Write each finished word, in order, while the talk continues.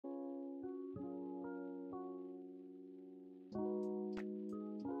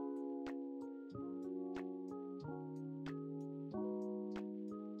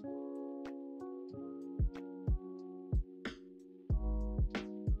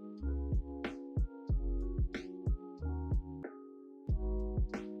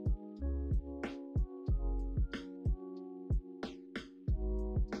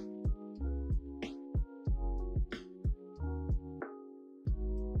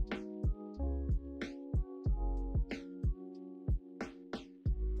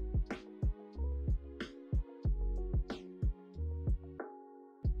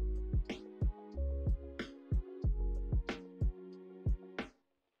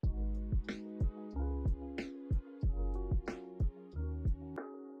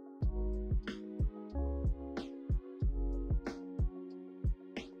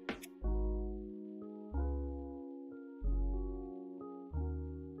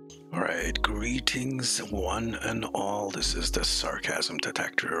Alright, greetings one and all. This is the Sarcasm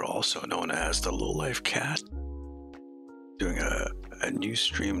Detector, also known as the Lowlife Cat. Doing a new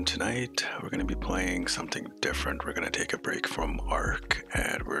stream tonight. We're going to be playing something different. We're going to take a break from Ark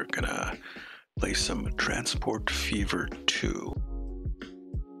and we're going to play some Transport Fever 2.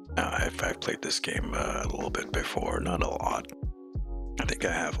 Now, I've played this game a little bit before, not a lot. I think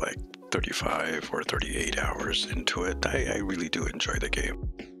I have like 35 or 38 hours into it. I really do enjoy the game.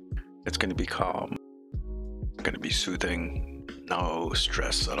 It's going to be calm, it's going to be soothing, no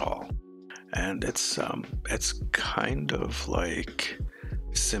stress at all. And it's kind of like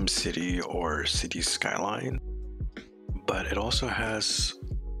SimCity or City Skyline, but it also has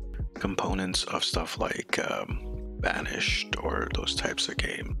components of stuff like Banished or those types of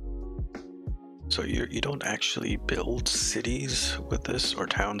game. So you don't actually build cities with this, or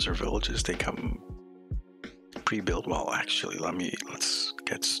towns or villages. They come pre-built. Well, actually, let's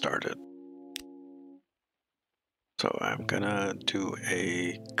get started. So I'm gonna do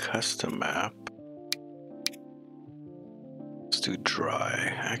a custom map. Let's do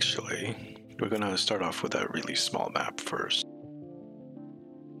dry. Actually, we're gonna start off with a really small map first.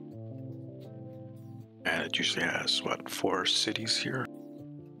 And it usually has, what, 4 cities here?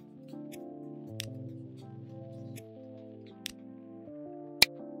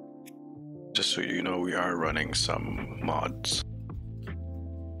 Just so you know, we are running some mods.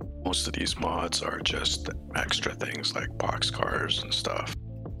 Most of these mods are just extra things like boxcars and stuff.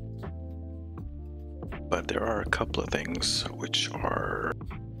 But there are a couple of things which are...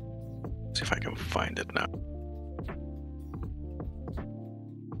 Let's see if I can find it now.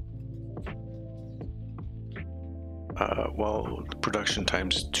 Well, production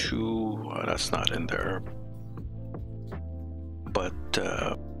times 2, that's not in there. But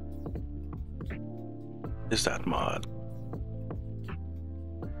is that mod?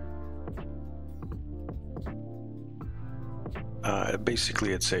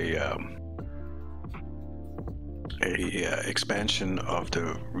 Basically, it's a expansion of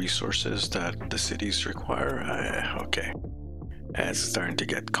the resources that the cities require. Okay, it's starting to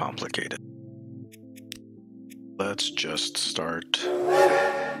get complicated. Let's just start,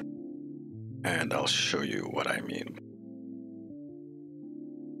 and I'll show you what I mean.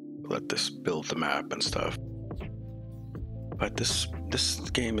 Let this build the map and stuff. But this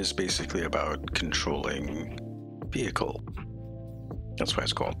game is basically about controlling vehicle. That's why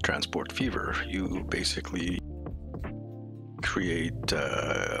it's called Transport Fever. You basically create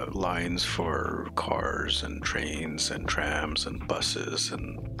lines for cars and trains and trams and buses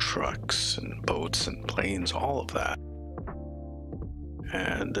and trucks and boats and planes, all of that.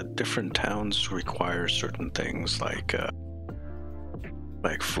 And the different towns require certain things like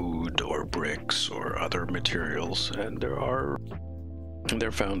food or bricks or other materials, and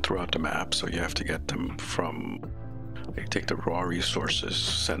they're found throughout the map. So you have to get them from, like, take the raw resources,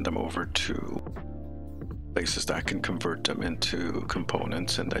 send them over to places that can convert them into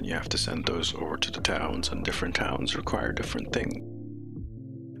components, and then you have to send those over to the towns, and different towns require different things.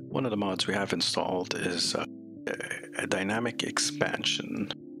 One of the mods we have installed is a dynamic expansion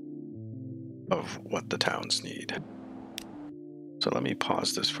of what the towns need. So let me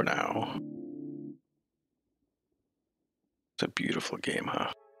pause this for now. It's a beautiful game,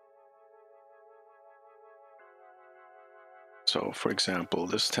 huh? So, for example,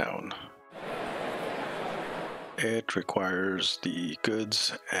 this town, it requires the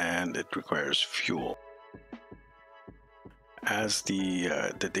goods and it requires fuel. As the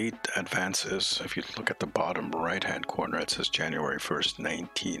date advances, if you look at the bottom right-hand corner, it says January 1st,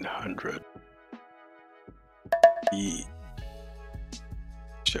 1900.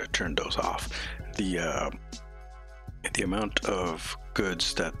 Should have turned those off. The amount of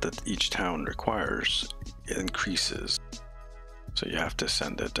goods that each town requires increases. So you have to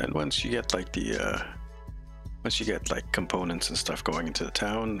send it, and once you get like components and stuff going into the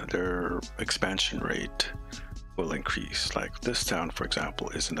town, their expansion rate will increase. Like this town, for example,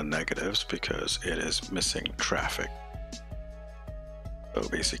 is in the negatives because it is missing traffic. So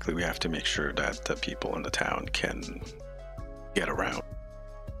basically, we have to make sure that the people in the town can get around.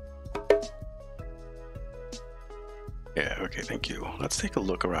 Yeah, okay, thank you. Let's take a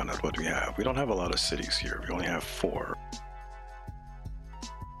look around at what we have. We don't have a lot of cities here. We only have 4.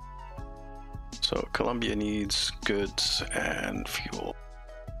 So Colombia needs goods and fuel.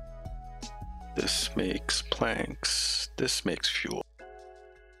 This makes planks. This makes fuel.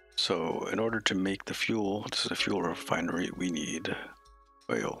 So in order to make the fuel, this is a fuel refinery, we need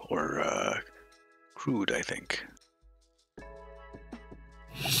oil or crude, I think.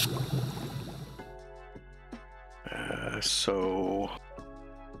 So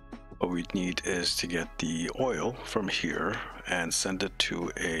we need is to get the oil from here and send it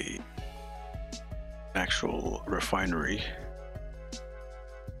to a actual refinery,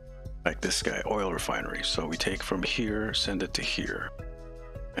 like this guy, oil refinery. So we take from here, send it to here,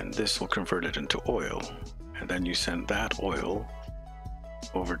 and this will convert it into oil, and then you send that oil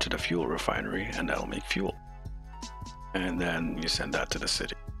over to the fuel refinery, and that'll make fuel, and then you send that to the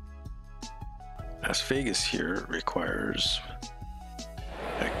city. Las Vegas here requires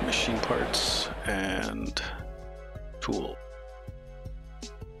like machine parts and tool.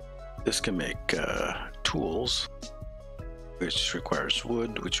 This can make tools, which requires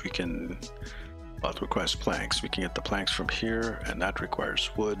wood, which we can, well, it requires planks. We can get the planks from here, and that requires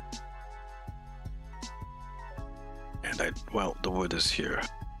wood. And well, the wood is here.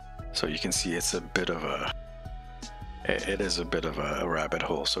 So you can see it's a bit of a, it is a bit of a rabbit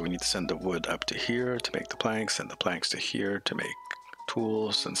hole. So we need to send the wood up to here to make the planks, send the planks to here to make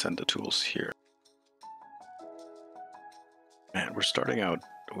tools, and send the tools here. And we're starting out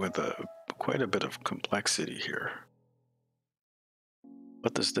with quite a bit of complexity here.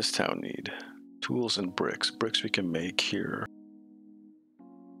 What does this town need? Tools and bricks. Bricks we can make here.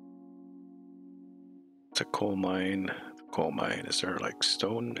 It's a coal mine. Coal mine. Is there like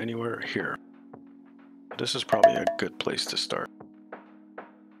stone anywhere? Here. This is probably a good place to start.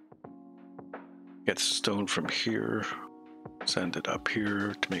 Get stone from here, send it up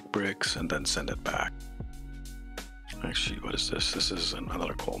here to make bricks, and then send it back. Actually, what is this? This is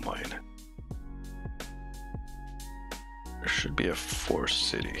another coal mine. There should be a fourth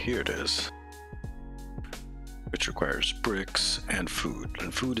city. Here it is, which requires bricks and food.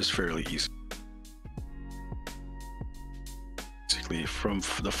 And food is fairly easy. Basically, from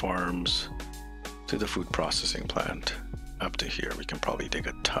the farms to the food processing plant up to here, we can probably dig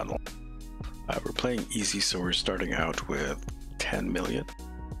a tunnel. We're playing easy, so we're starting out with 10 million.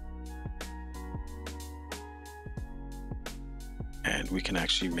 And we can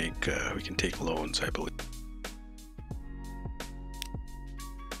actually make, we can take loans, I believe.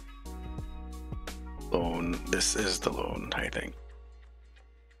 Loan, this is the loan, I think.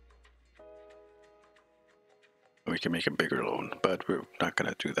 We can make a bigger loan, but we're not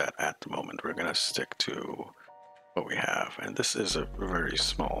going to do that at the moment. We're going to stick to what we have, and this is a very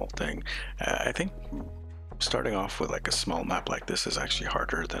small thing. I think starting off with like a small map like this is actually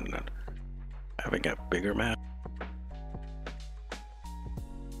harder than having a bigger map.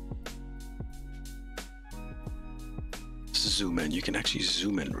 Zoom in. You can actually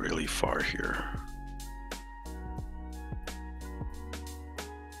zoom in really far here.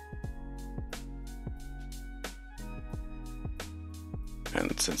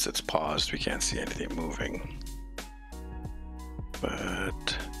 And since it's paused, we can't see anything moving.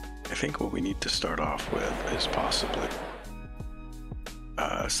 But I think what we need to start off with is possibly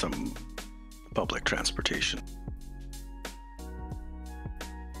some public transportation.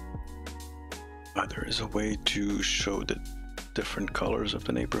 There is a way to show the different colors of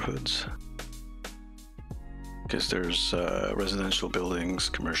the neighborhoods, because there's residential buildings,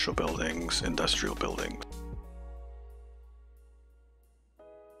 commercial buildings, industrial buildings.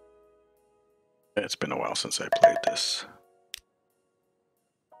 It's been a while since I played this.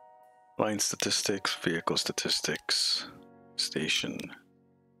 Line statistics, vehicle statistics, station,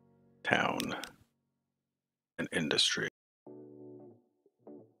 town, and industry.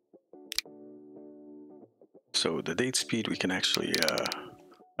 So the date speed, we can actually,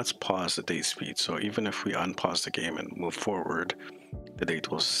 let's pause the date speed. So even if we unpause the game and move forward, the date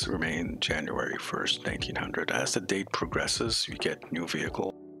will remain January 1st, 1900. As the date progresses, you get new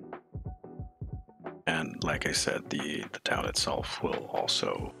vehicle. And like I said, the town itself will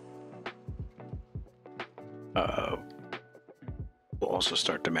also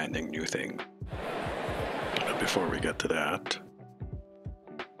start demanding new things. Before we get to that,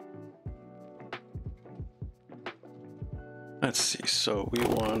 let's see. So we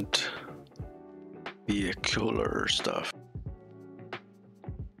want vehicular stuff.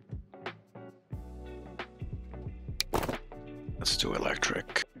 Let's do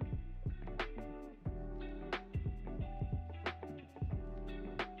electric.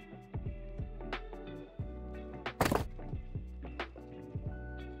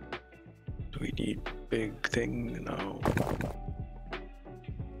 We need big thing, no.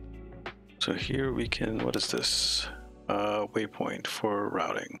 So here we can, what is this? Waypoint for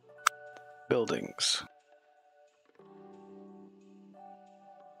routing. Buildings.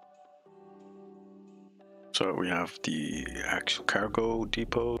 So we have the actual cargo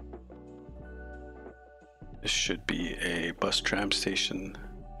depot. This should be a bus tram station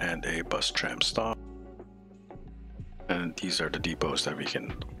and a bus tram stop. And these are the depots that we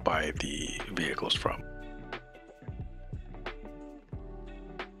can buy the vehicles from.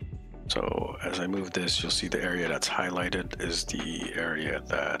 So as I move this, you'll see the area that's highlighted is the area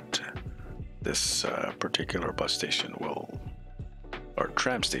that this particular bus station will, or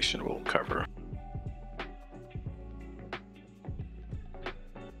tram station will cover.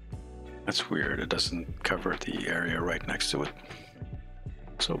 That's weird, it doesn't cover the area right next to it.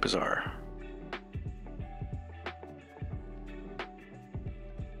 So bizarre.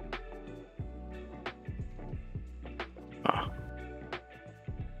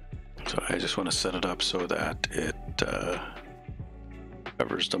 So I just want to set it up so that it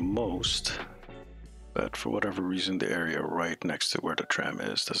covers the most, but for whatever reason the area right next to where the tram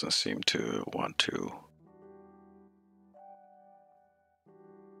is doesn't seem to want to.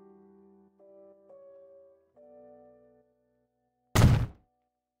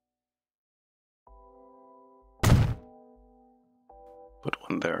 Put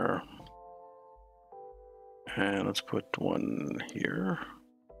one there, and let's put one here.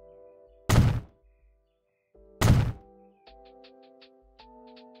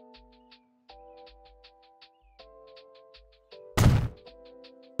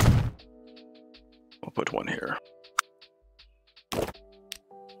 We'll put one here.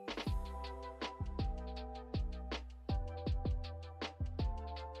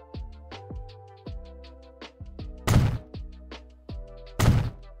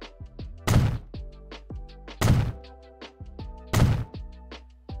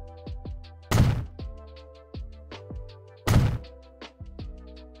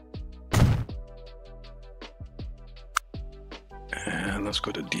 And let's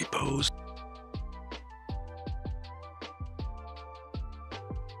go to depots.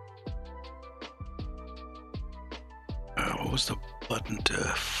 What was the button to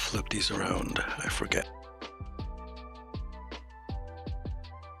flip these around? I forget.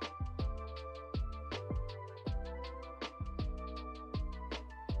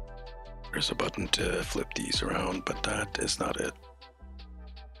 There's a button to flip these around, but that is not it.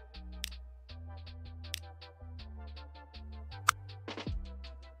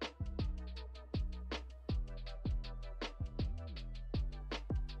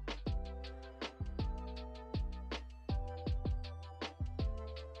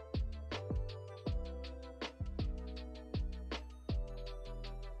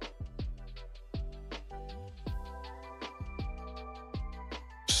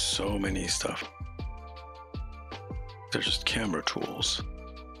 So many stuff. They're just camera tools.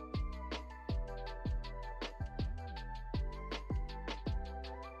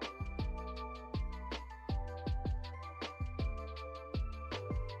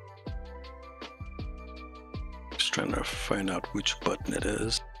 Just trying to find out which button it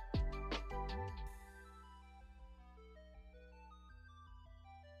is.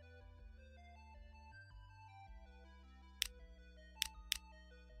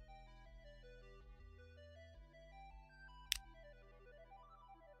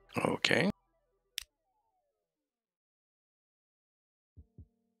 Okay.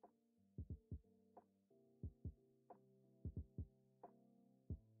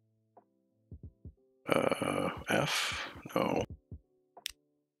 F? No.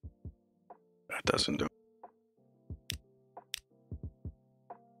 That doesn't do.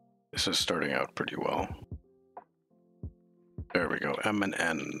 This is starting out pretty well. There we go. M and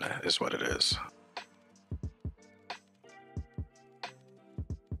N is what it is.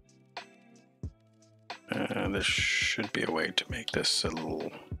 And there should be a way to make this a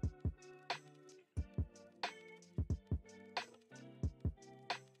little...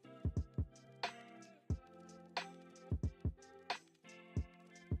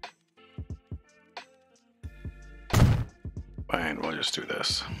 Fine, we'll just do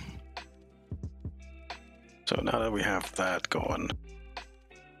this. So now that we have that going,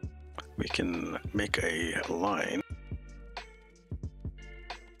 we can make a line.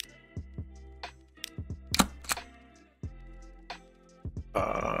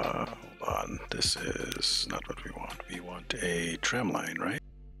 Hold on, this is not what we want. We want a tram line, right?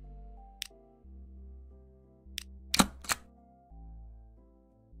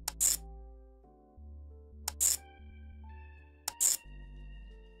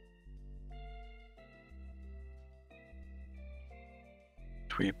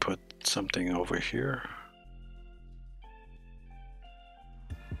 We put something over here.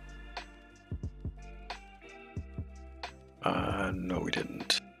 No, we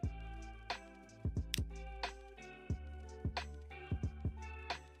didn't.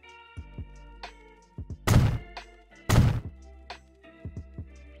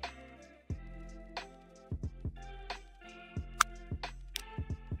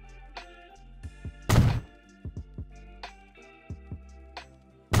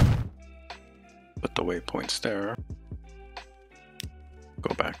 the waypoints there.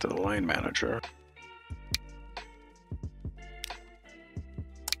 Go back to the line manager.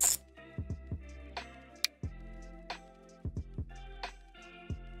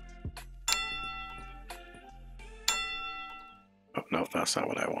 Oh, no, that's not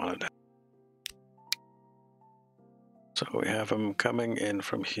what I wanted. So we have them coming in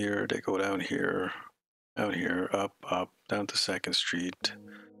from here. They go down here, up, down to 2nd Street,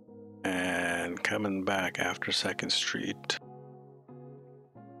 and coming back after 2nd Street.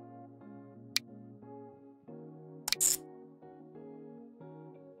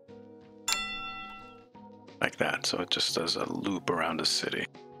 Like that, so it just does a loop around the city.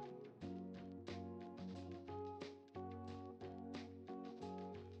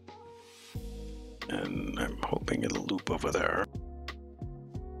 And I'm hoping it'll loop over there.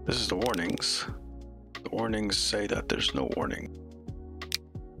 This is the warnings. The warnings say that there's no warning.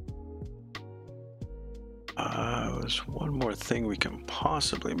 There's one more thing we can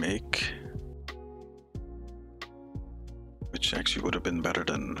possibly make, which actually would have been better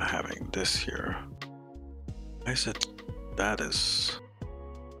than having this here. I said that is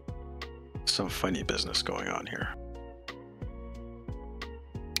some funny business going on here.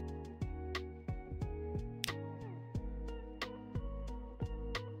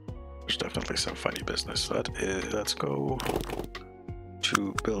 There's definitely some funny business. Let's go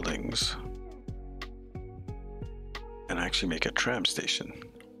to buildings and actually make a tram station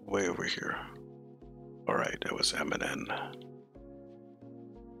way over here. All right, it was M&N.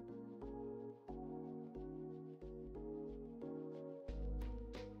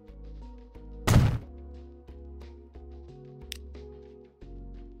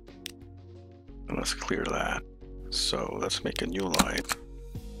 Let's clear that. So let's make a new line.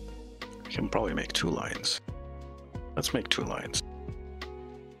 We can probably make 2 lines. Let's make 2 lines.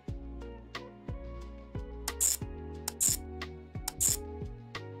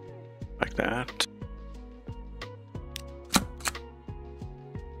 Like that.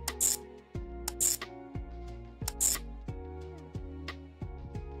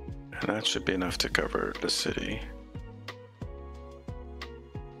 And that should be enough to cover the city.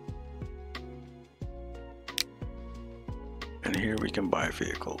 And here we can buy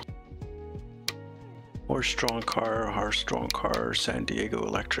vehicles. Horse-drawn car, San Diego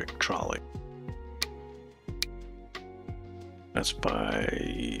electric trolley. Let's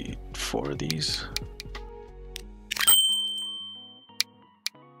buy 4 of these.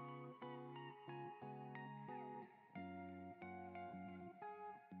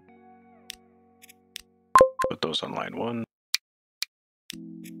 Put those on line 1.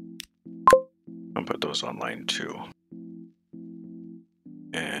 And put those on line 2.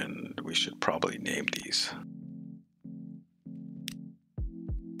 And we should probably name these.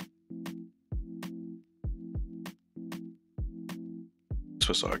 This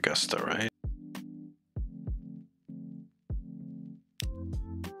was Augusta, right?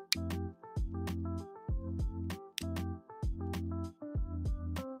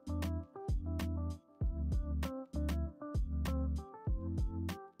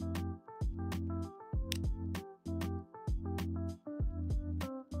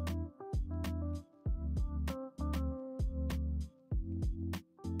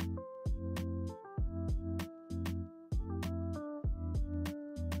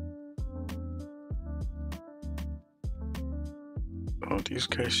 Oh, these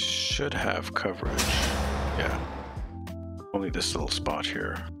guys should have coverage. Yeah. Only this little spot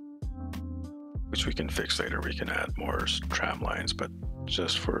here, which we can fix later. We can add more tram lines, but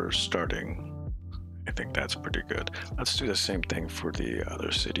just for starting, I think that's pretty good. Let's do the same thing for the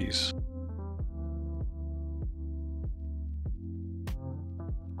other cities.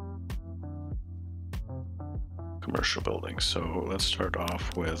 Commercial buildings. So let's start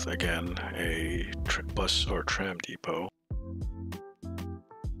off with, again, a bus or tram depot.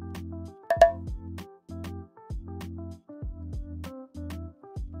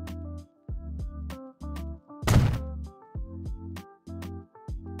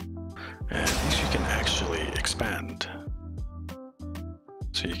 And these you can actually expand.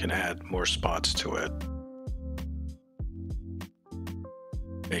 So you can add more spots to it,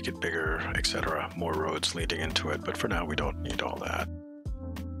 make it bigger, etc. More roads leading into it, but for now we don't need all that.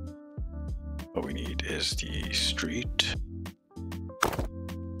 What we need is the street.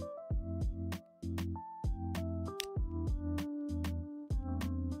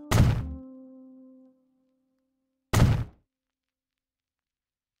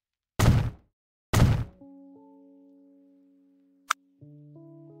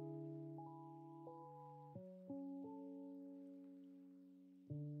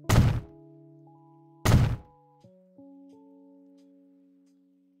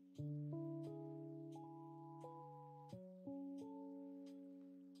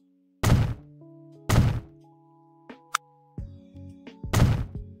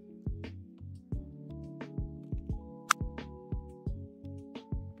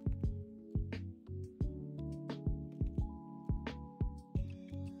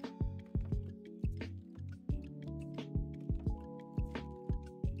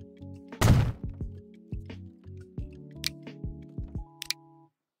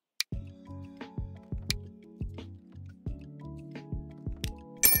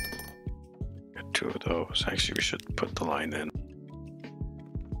 two of those. Actually, we should put the line in.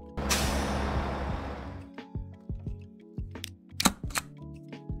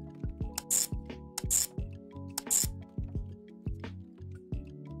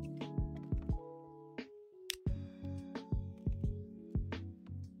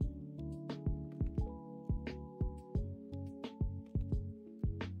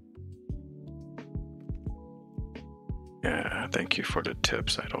 Yeah, thank you for the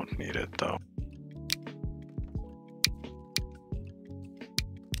tips. I don't need it though.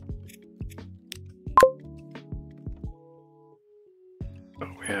 So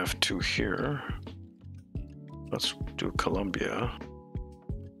we have two here. Let's do Columbia.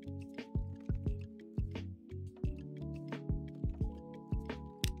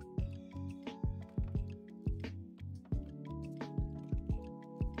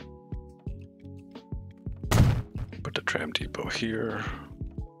 Put the tram depot here.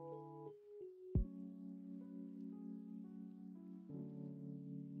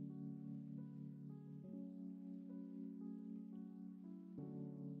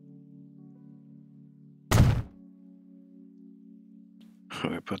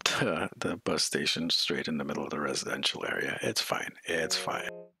 We put the bus station straight in the middle of the residential area. It's fine. It's fine.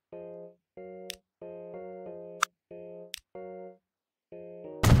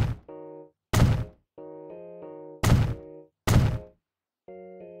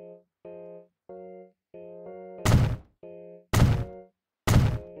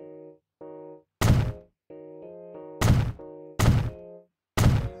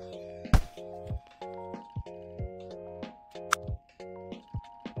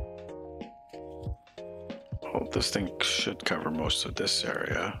 Well, this thing should cover most of this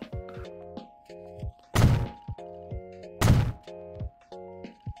area.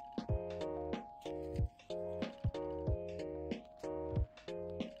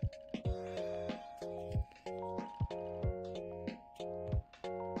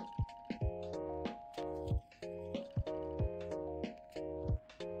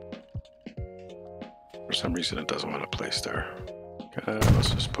 For some reason, it doesn't want to place there.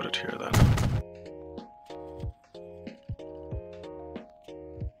 Let's just put it here then.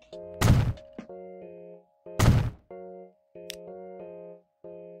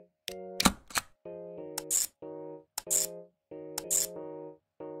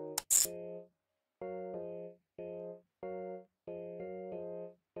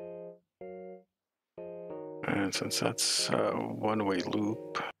 And since that's a one-way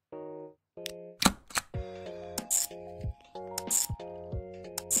loop,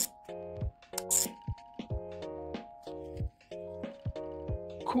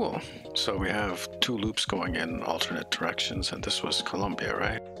 cool. So we have two loops going in alternate directions, and this was Columbia,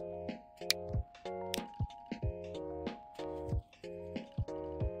 right?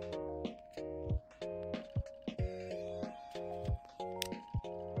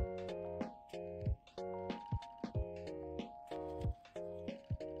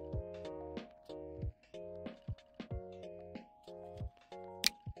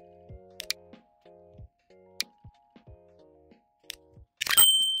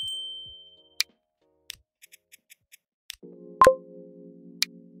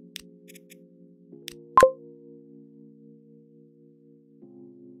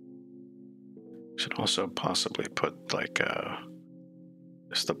 Should also possibly put like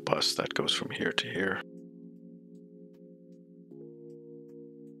just the bus that goes from here to here.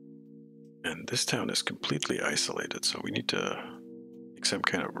 And this town is completely isolated, so we need to make some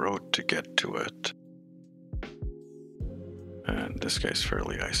kind of road to get to it. And this guy's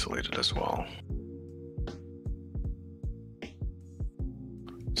fairly isolated as well.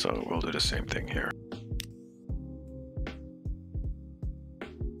 So we'll do the same thing here.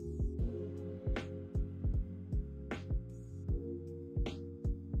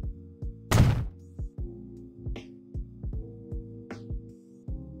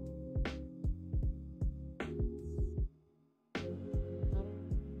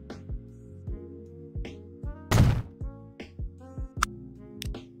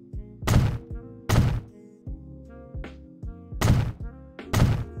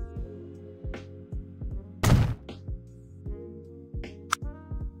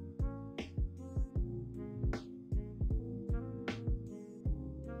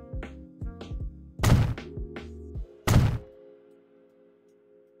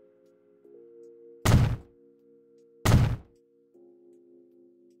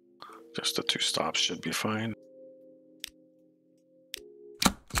 Just the two stops should be fine.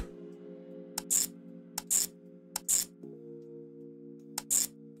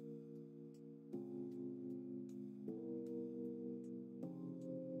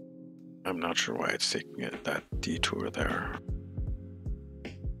 I'm not sure why it's taking it that detour there.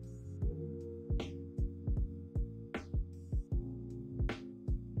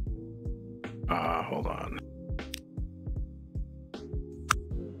 Hold on.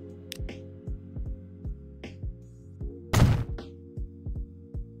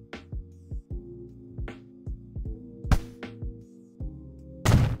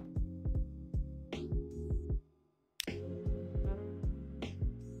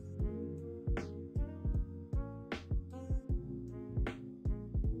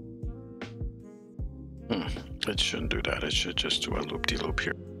 It shouldn't do that. It should just do a loop-de-loop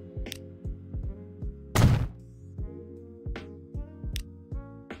here.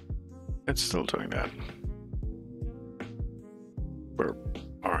 It's still doing that. We're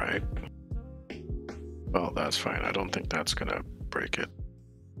all right. Well, that's fine. I don't think that's gonna break it.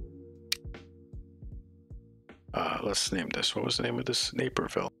 Let's name this. What was the name of this?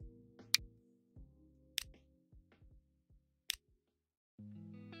 Naperville.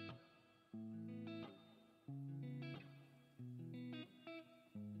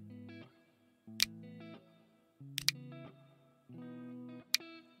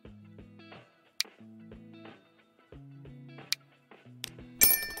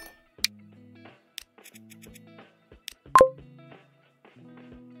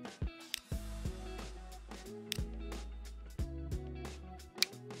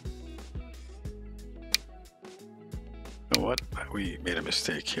 You know what? We made a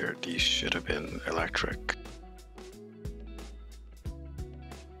mistake here. These should have been electric.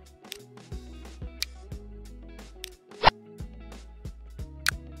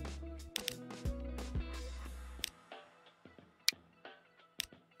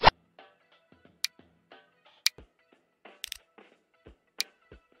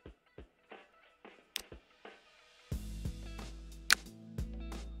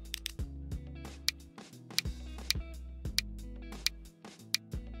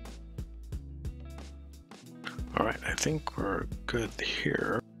 All right, I think we're good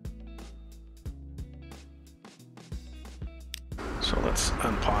here. So let's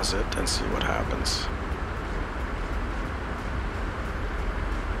unpause it and see what happens.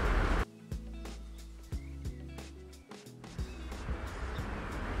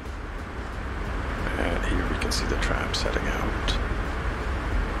 And here we can see the tram setting out.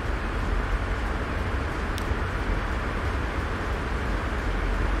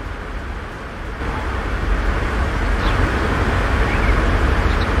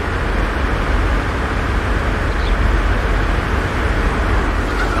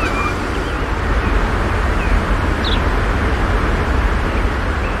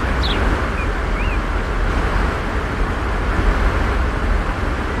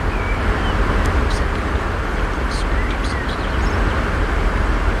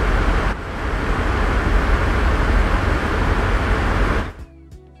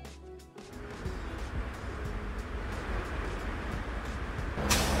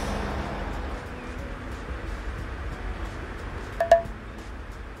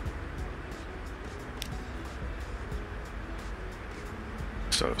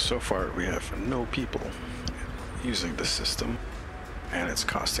 So far we have no people using the system, and it's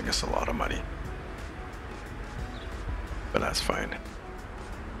costing us a lot of money. But that's fine.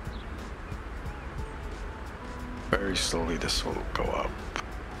 Very slowly this will go up.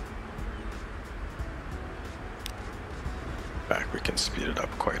 Back, we can speed it up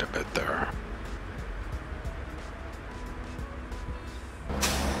quite a bit there.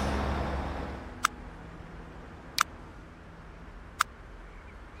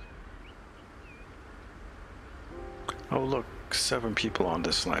 Oh look, 7 people on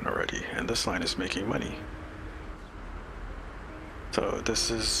this line already, and this line is making money. So this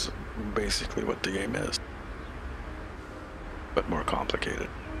is basically what the game is, but more complicated.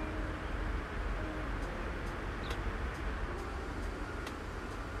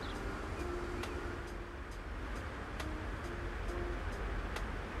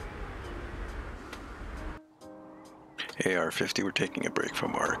 AR50, we're taking a break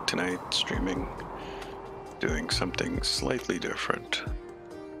from ARC tonight, streaming, doing something slightly different.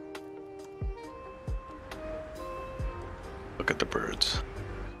 Look at the birds.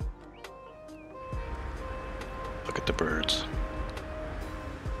 Look at the birds.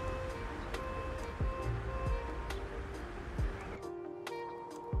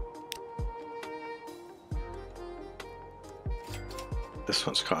 This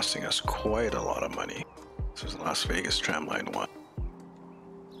one's costing us quite a lot of money. This was Las Vegas Tramline 1.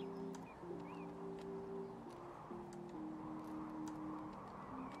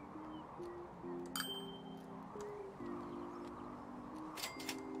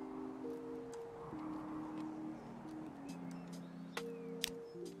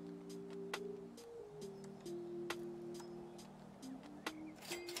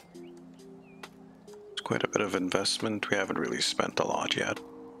 quite a bit of investment. We haven't really spent a lot yet.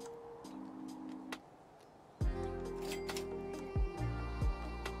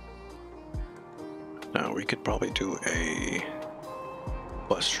 Now we could probably do a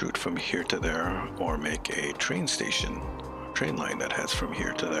bus route from here to there, or make a train station, train line that heads from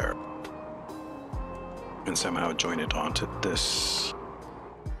here to there, and somehow join it onto this.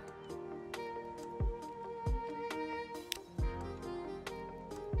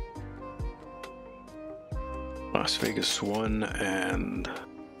 Las Vegas 1, and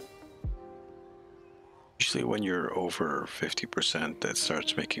usually when you're over 50%, that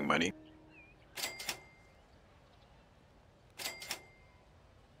starts making money.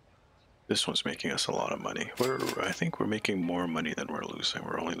 This one's making us a lot of money. I think we're making more money than we're losing.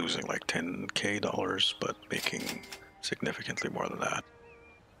 We're only losing like $10K, but making significantly more than that.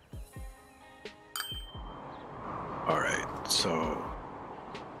 All right, so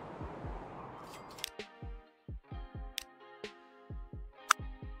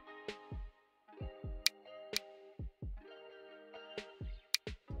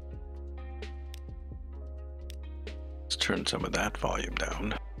let's turn some of that volume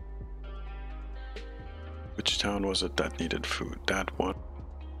down. Which town was it that needed food? That one.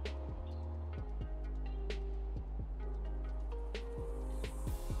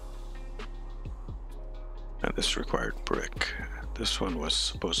 And this required brick. This one was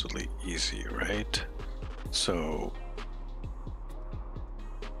supposedly easy, right? So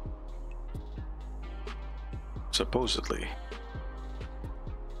supposedly.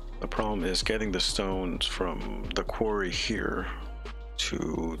 The problem is getting the stones from the quarry here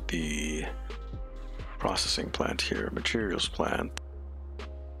to the processing plant here, materials plant,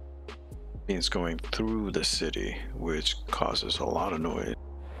 means going through the city, which causes a lot of noise.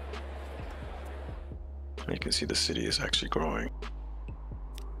 You can see the city is actually growing.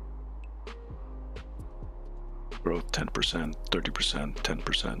 Growth 10%, 30%,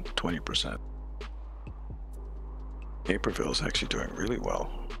 10%, 20%. Naperville is actually doing really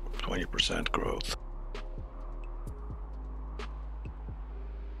well, 20% growth.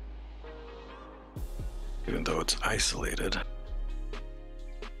 Even though it's isolated.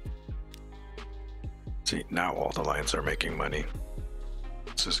 See, now all the lines are making money.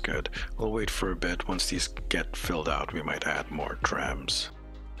 This is good. We'll wait for a bit. Once these get filled out, we might add more trams.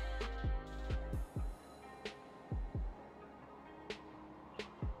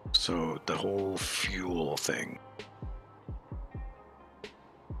 So the whole fuel thing.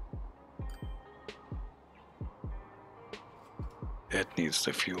 It needs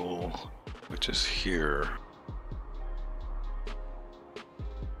the fuel, which is here.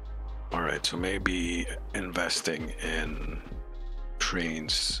 All right, so maybe investing in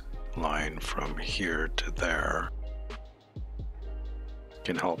trains line from here to there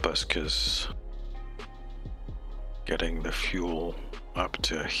can help us, because getting the fuel up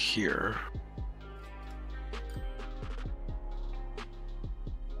to here.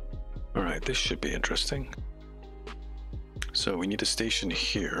 All right, this should be interesting. So we need a station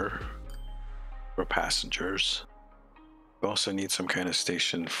here for passengers. We also need some kind of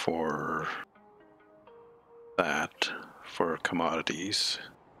station for that, for commodities.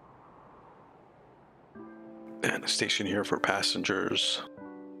 And a station here for passengers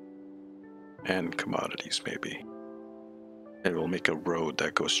and commodities maybe. And we'll make a road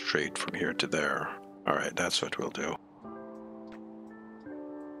that goes straight from here to there. All right, that's what we'll do.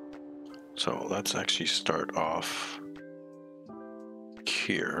 So let's actually start off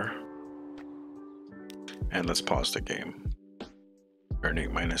here. And let's pause the game.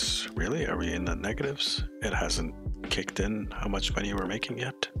 Earning minus, really? Are we in the negatives? It hasn't kicked in how much money we're making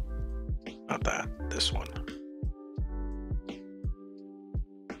yet? Not that, this one.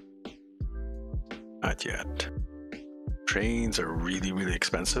 Not yet. Trains are really, really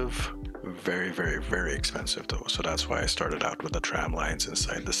expensive. Very, very, very expensive though. So that's why I started out with the tram lines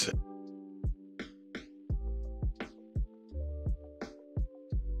inside the city.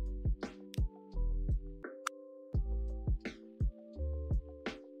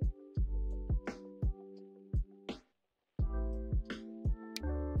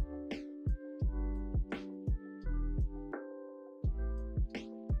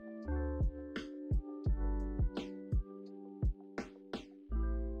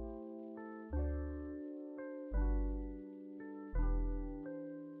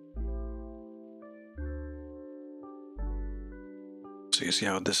 So you see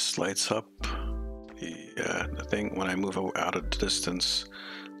how this lights up the thing when I move out of the distance.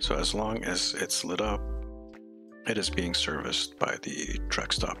 So as long as it's lit up, it is being serviced by the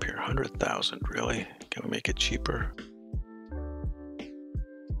truck stop here. 100,000, really? Can we make it cheaper?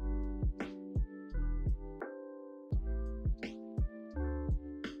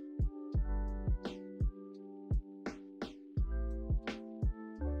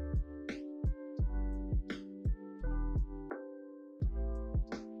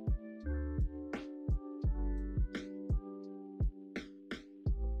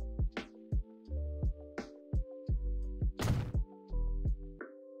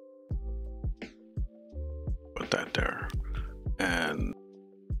 put that there. And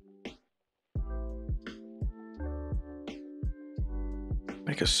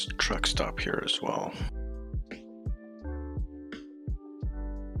make a truck stop here as well.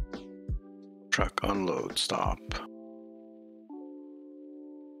 Truck unload stop.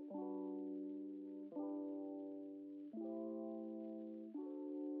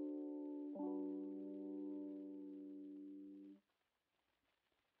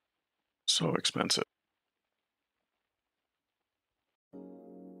 So expensive.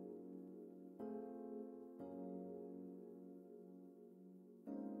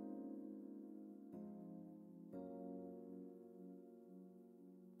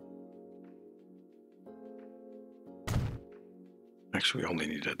 Actually, we only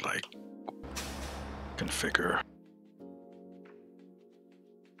needed like configure.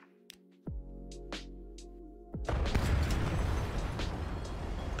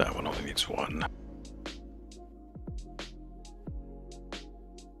 That one only needs one.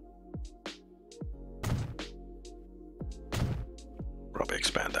 Probably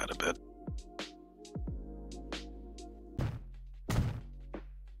expand that a bit.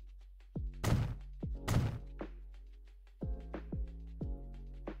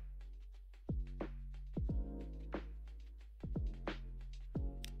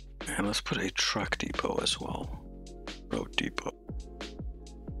 And let's put a truck depot as well. Road depot.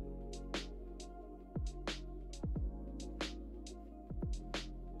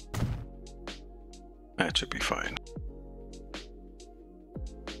 That should be fine.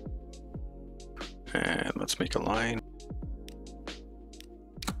 And let's make a line.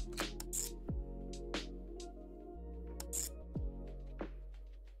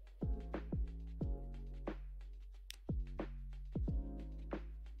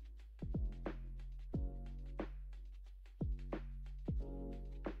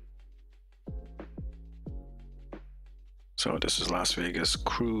 So this is Las Vegas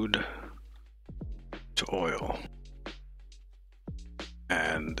crude to oil.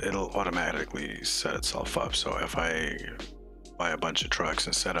 And it'll automatically set itself up. So if I buy a bunch of trucks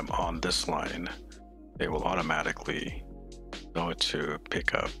and set them on this line, they will automatically know to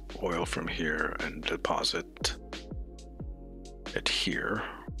pick up oil from here and deposit it here.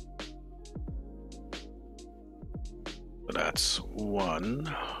 So that's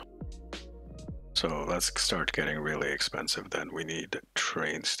one. So let's start getting really expensive then. We need a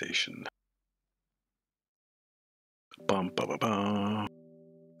train station. Bum, ba, ba, ba.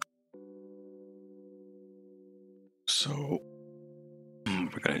 So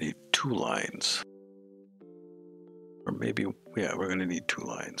we're gonna need 2 lines. Or maybe, yeah, we're gonna need 2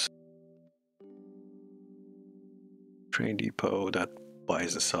 lines. Train depot that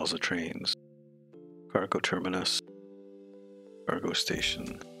buys and sells the trains. Cargo terminus. Cargo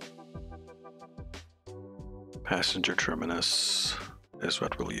station. Passenger terminus is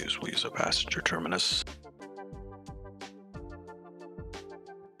what we'll use. We'll use a passenger terminus.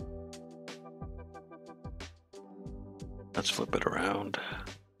 Let's flip it around.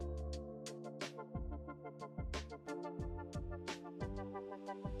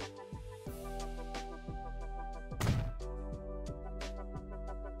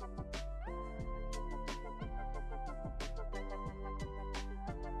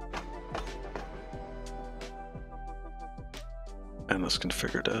 And let's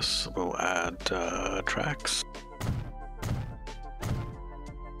configure this. We'll add tracks.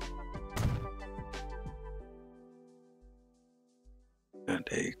 And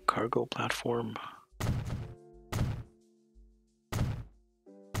a cargo platform.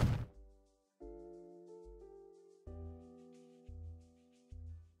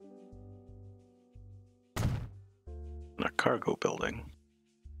 And a cargo building.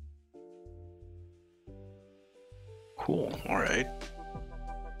 Cool, all right.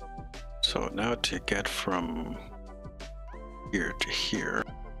 So now to get from here to here,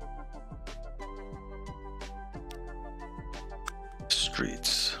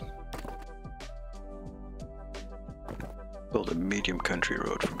 streets. Build a medium country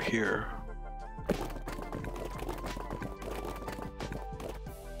road from here.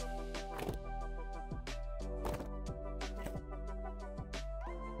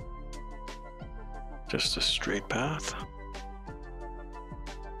 Just a straight path.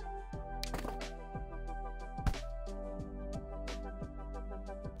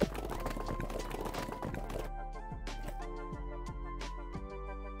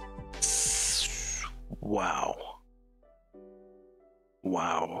 Wow.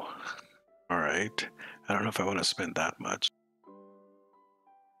 Wow. All right. I don't know if I want to spend that much.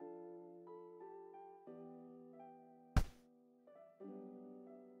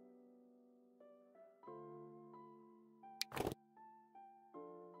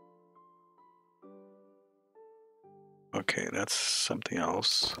 Okay, that's something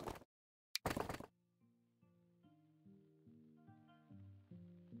else.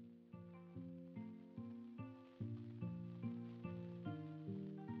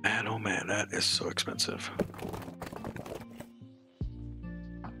 Man, oh man, that is so expensive.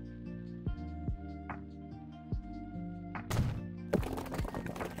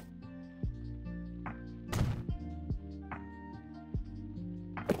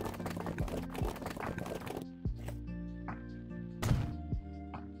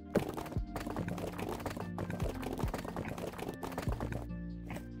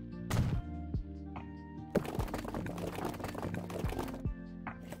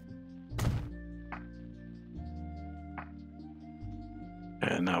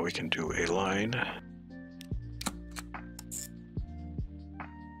 And now we can do a line.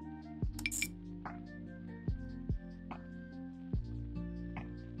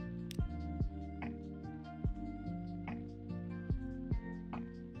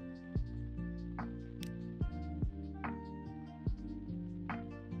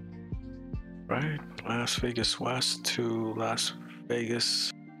 Right, Las Vegas West to Las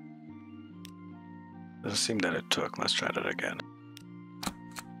Vegas. Doesn't seem that it took. Let's try that again.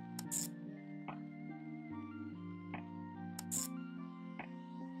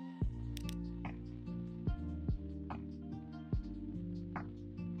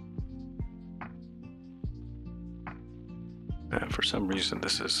 And for some reason,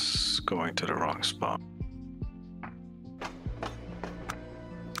 this is going to the wrong spot.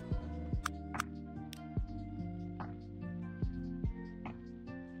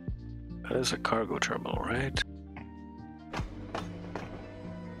 That is a cargo terminal, right?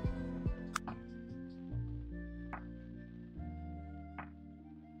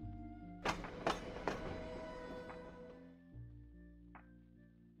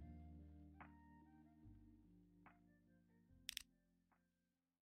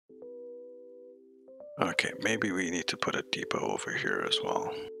 Okay, maybe we need to put a depot over here as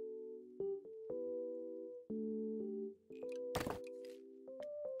well.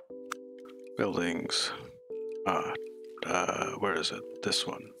 Buildings. Where is it? This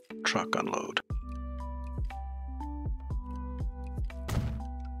one. Truck unload.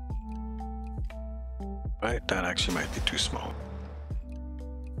 Right, that actually might be too small.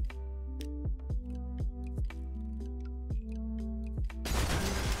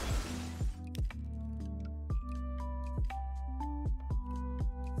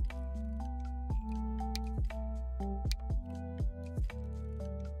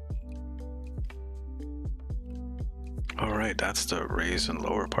 All right, that's the raise and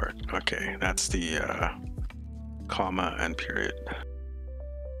lower part. Okay, that's the comma and period.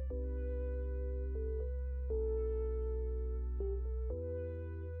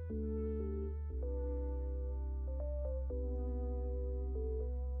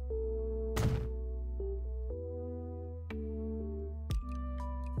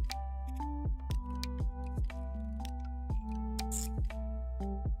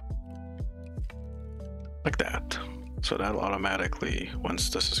 Like that. So that'll automatically, once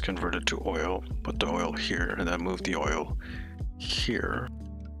this is converted to oil, put the oil here and then move the oil here,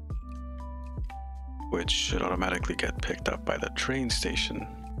 which should automatically get picked up by the train station.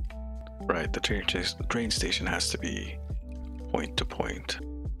 Right, the train station has to be point to point.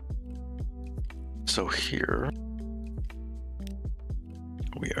 So here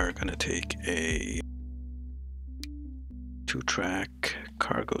we are going to take a 2-track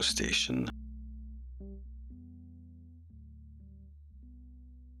cargo station.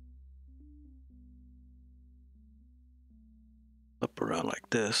 Up around like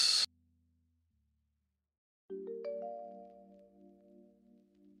this.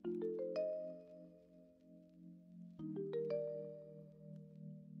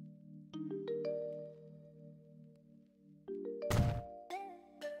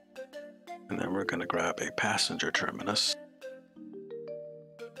 And then we're going to grab a passenger terminus.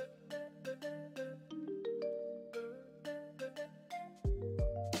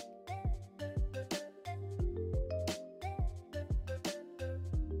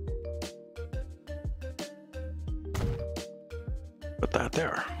 Put that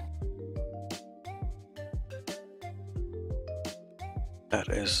there. That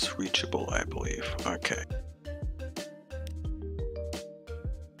is reachable, I believe. Okay.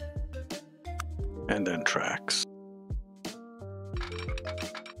 And then tracks.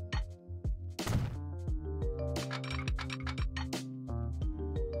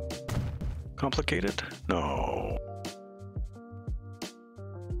 Complicated? No.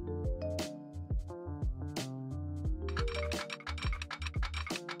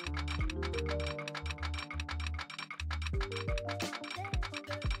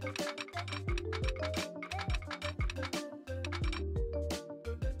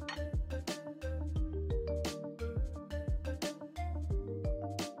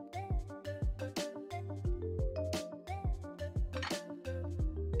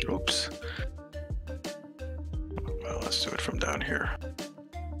 Oops. Well, let's do it from down here.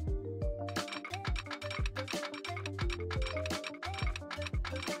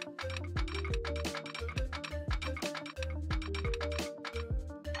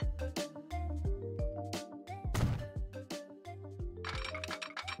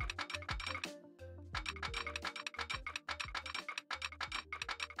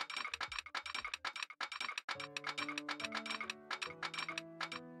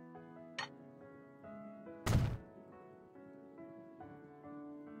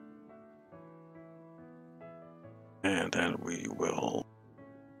 And then we will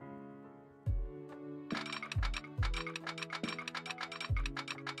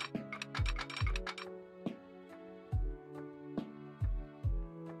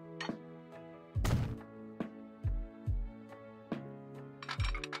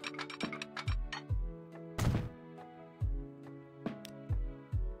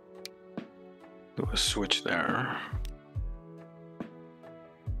do a switch there.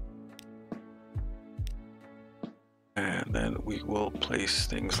 And then we will place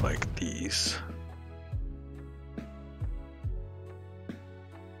things like these.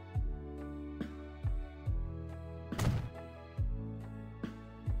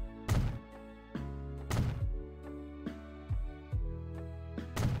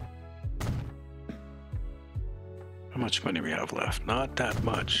 How much money we have left? Not that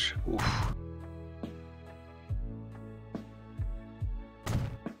much. Oof.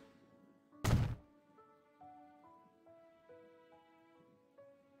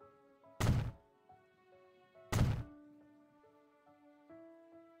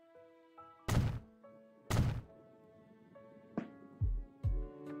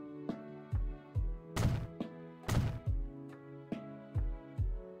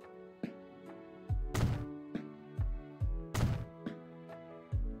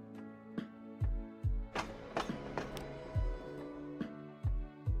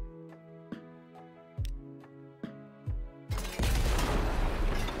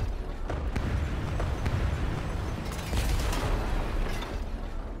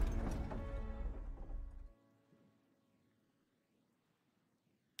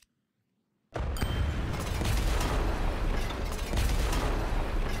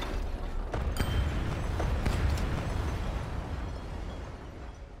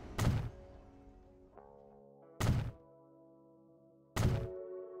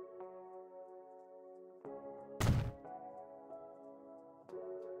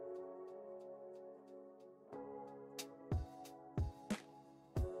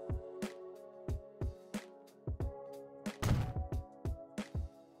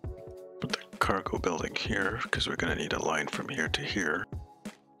 Put the cargo building here because we're going to need a line from here to here.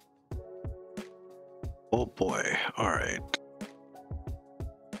 Oh boy, alright.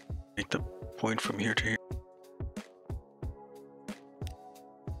 Make the point from here to here.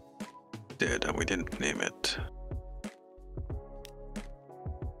 Did, and we didn't name it.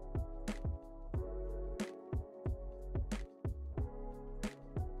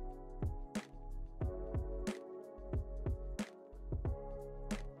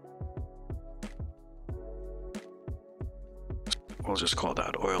 We'll just call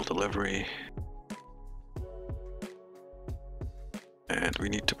that oil delivery. And we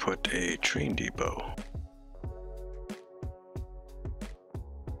need to put a train depot.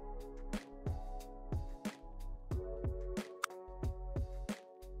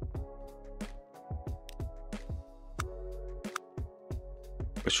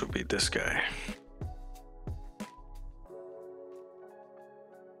 Which will be this guy.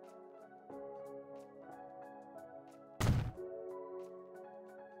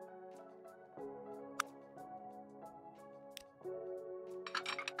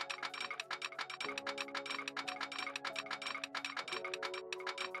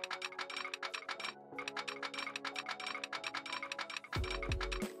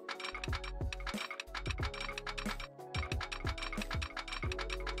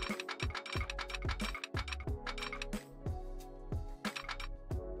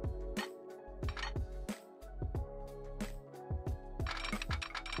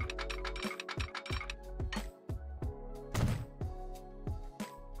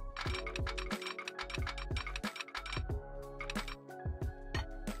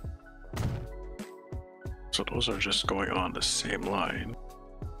 So those are just going on the same line.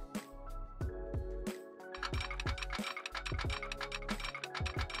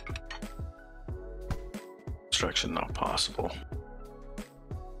 Construction not possible.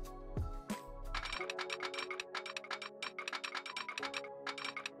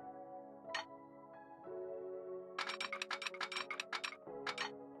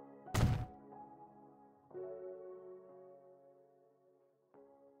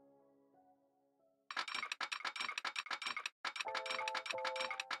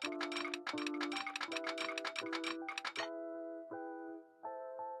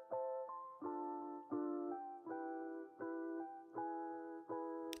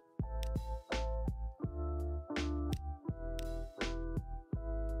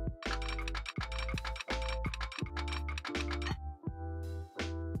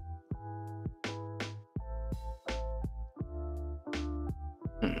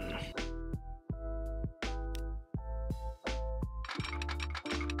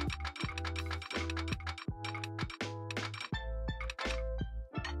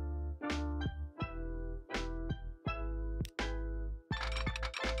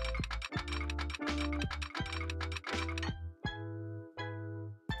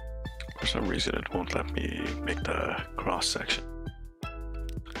 For some reason, it won't let me make the cross section.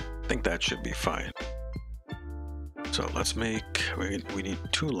 I think that should be fine. So let's make, we need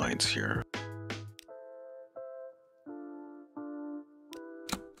 2 lines here.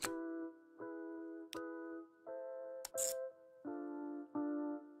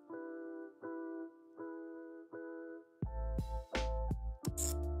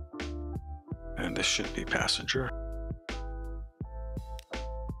 And this should be passenger.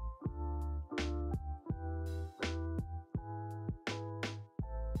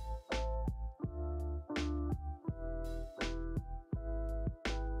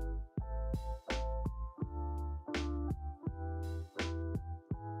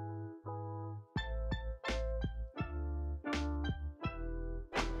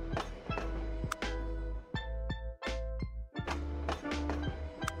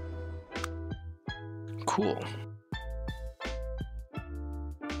 Cool.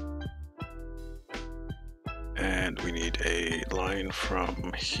 And we need a line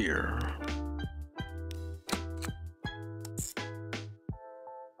from here.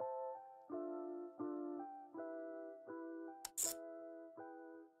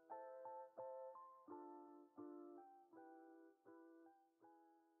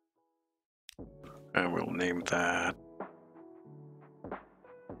 And we'll name that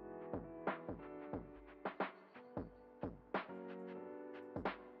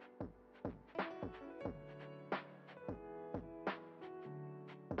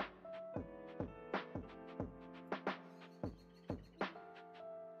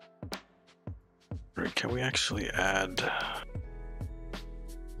can we actually add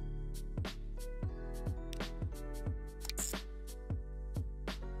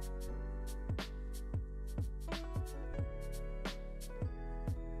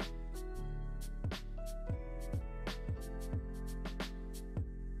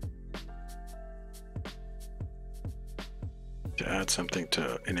something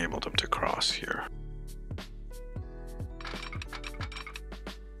to enable them to cross here?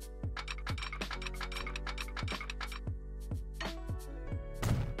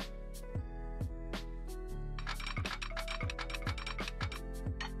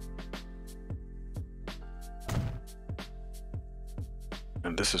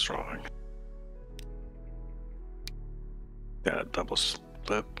 And this is wrong. Got a double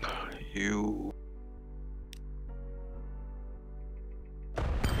slip. You.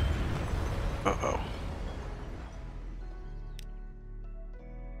 Uh-oh.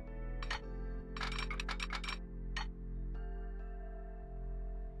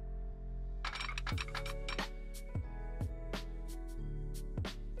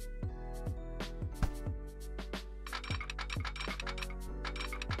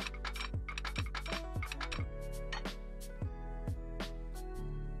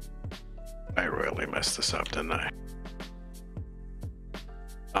 I royally messed this up, didn't I?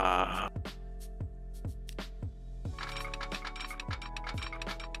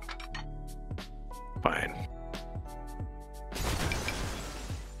 Fine.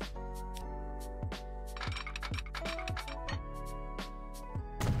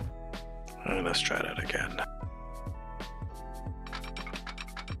 And let's try that again.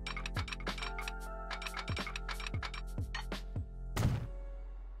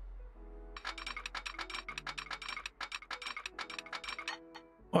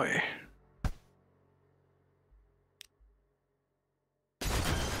 Oi.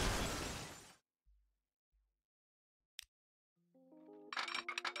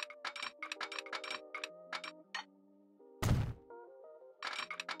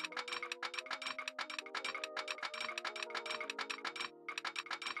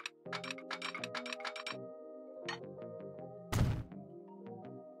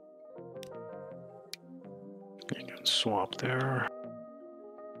 You can swap there.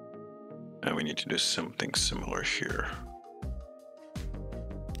 And we need to do something similar here.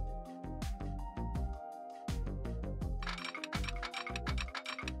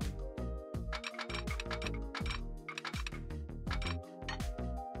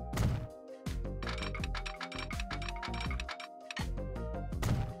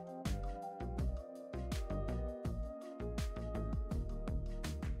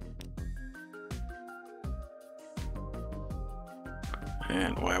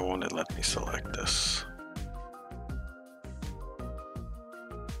 And why won't it let me select this?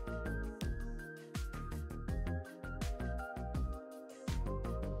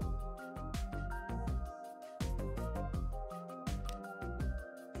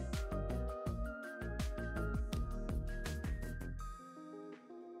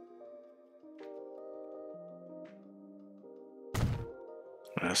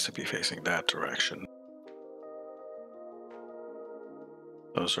 It has to be facing that direction.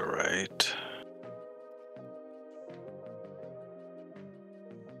 Those are right.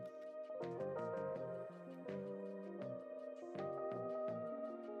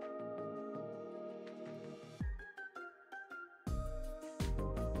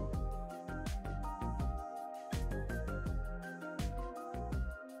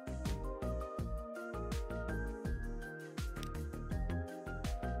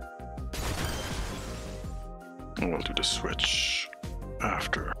 And we'll do the switch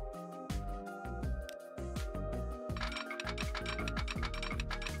after.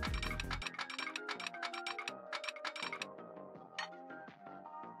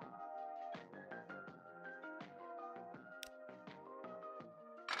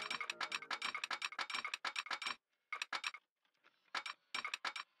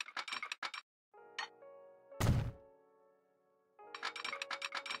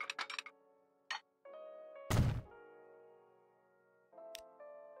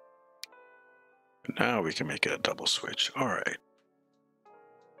 Now we can make it a double switch. All right.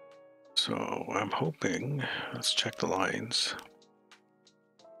 So I'm hoping, let's check the lines.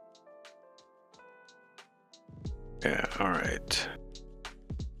 Yeah, all right.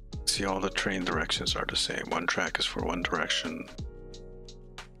 See, all the train directions are the same. One track is for one direction,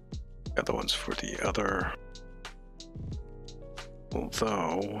 the other one's for the other.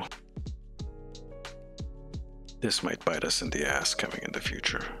 Although, this might bite us in the ass coming in the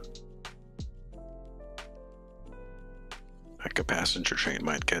future. Like a passenger train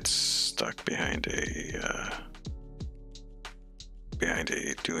might get stuck behind a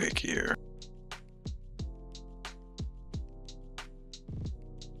doohickey here.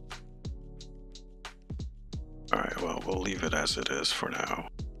 All right, well, we'll leave it as it is for now.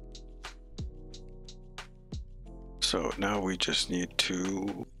 So now we just need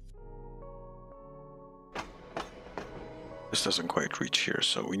to. This doesn't quite reach here,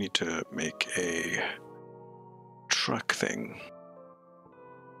 so we need to make a truck thing.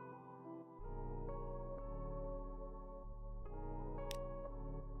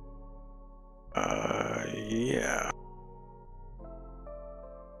 Yeah.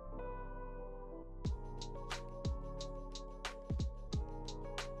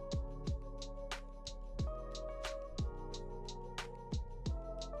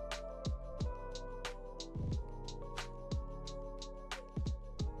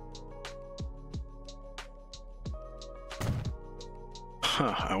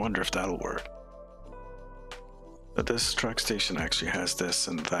 Huh, I wonder if that'll work. But this truck station actually has this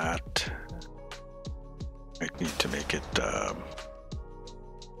and that. I need to make it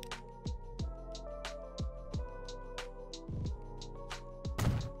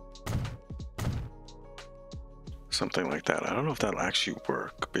something like that. I don't know if that'll actually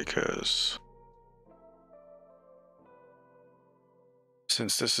work because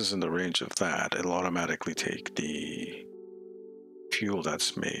since this is in the range of that, it'll automatically take the fuel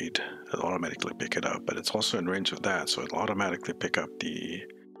that's made. It'll automatically pick it up, but it's also in range of that, so it'll automatically pick up the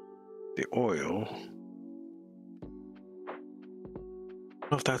oil.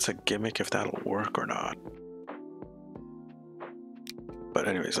 I don't know if that's a gimmick, if that'll work or not. But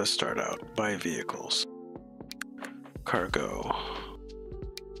anyways, let's start out. Buy vehicles. Cargo.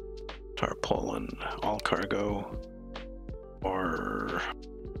 Tarpaulin. All cargo. Or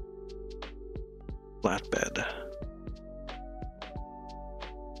flatbed.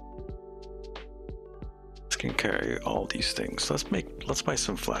 This can carry all these things. Let's buy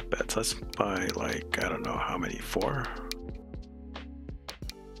some flatbeds. Let's buy, like, I don't know how many, 4?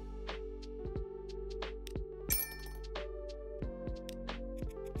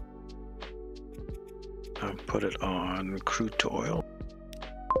 Put it on crude to oil.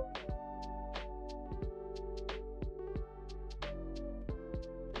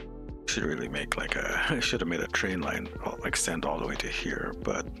 Should really make like I should have made a train line extend all the way to here,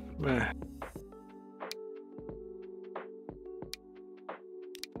 but eh.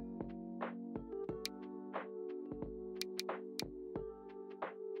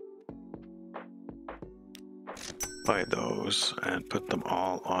 Buy those and put them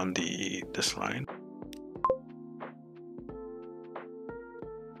all on this line.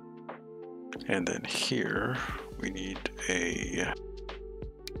 And then here we need a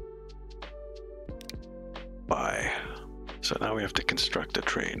buy. So now we have to construct a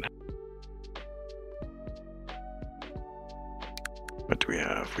train. What do we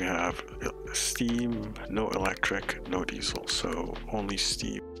have? We have steam, no electric, no diesel, so only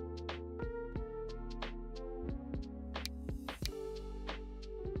steam.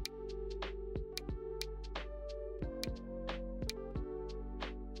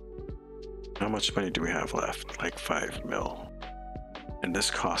 much money do we have left? Like 5 mil. And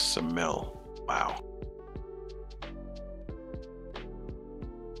this costs a mil. Wow.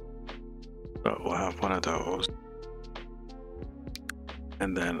 So we'll have one of those.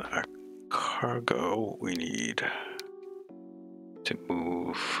 And then a cargo we need to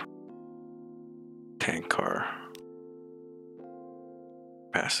move tank car.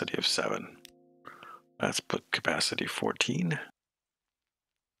 Capacity of 7. Let's put capacity 14.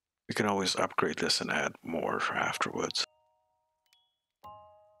 We can always upgrade this and add more afterwards.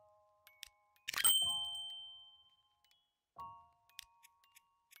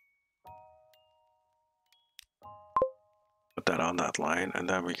 Put that on that line, and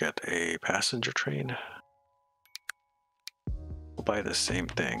then we get a passenger train. We'll buy the same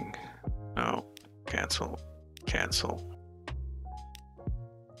thing. No, cancel, cancel.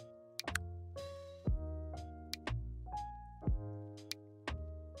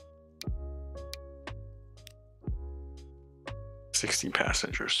 $16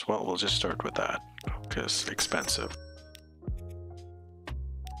 passengers. Well, we'll just start with that because expensive.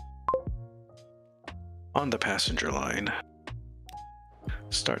 On the passenger line,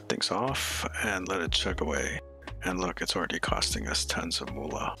 start things off and let it chug away. And look, it's already costing us tons of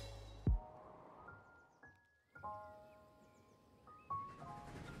moolah.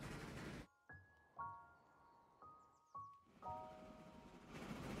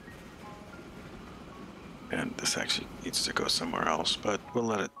 And this actually needs to go somewhere else, but we'll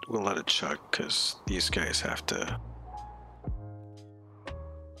let it chug because these guys have to.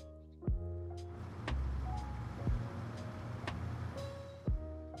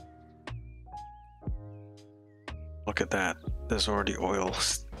 Look at that. There's already oil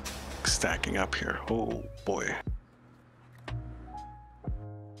stacking up here. Oh boy.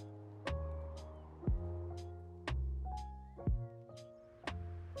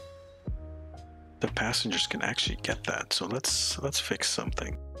 The passengers can actually get that, so let's fix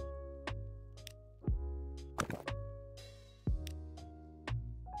something.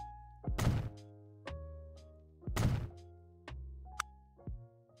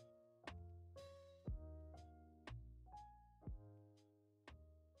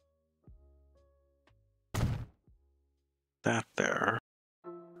 That there.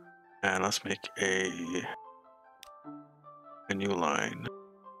 And let's make a new line.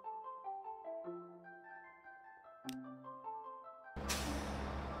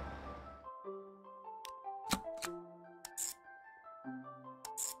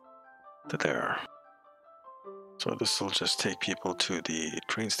 To there. So this will just take people to the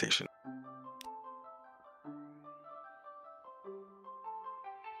train station.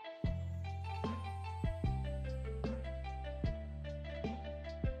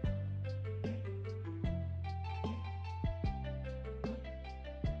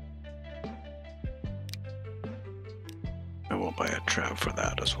 And we'll buy a tram for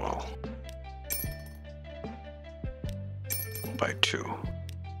that as well. We'll buy 2.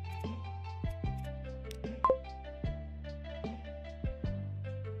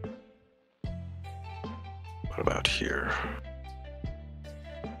 What about here?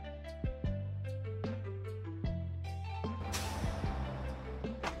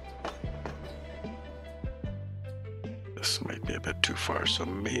 This might be a bit too far, so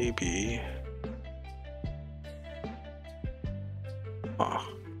maybe. Oh.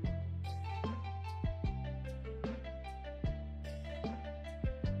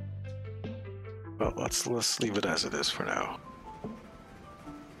 Well, let's leave it as it is for now.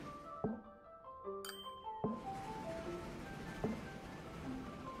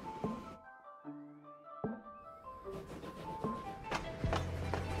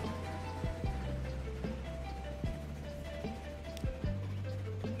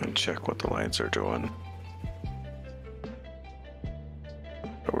 And check what the lines are doing.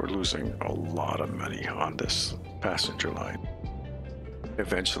 We're losing a lot of money on this passenger line.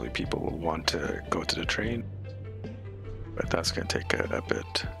 Eventually people will want to go to the train, but that's going to take a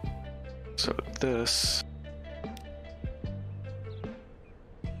bit. So this,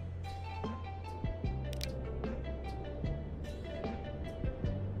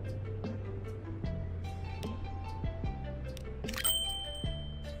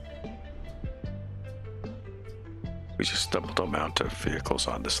 we just doubled the amount of vehicles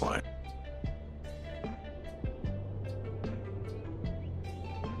on this line.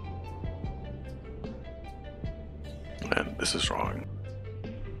 And this is wrong.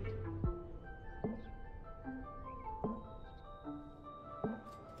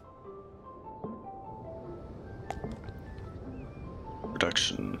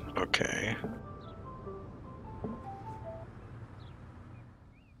 Production, okay.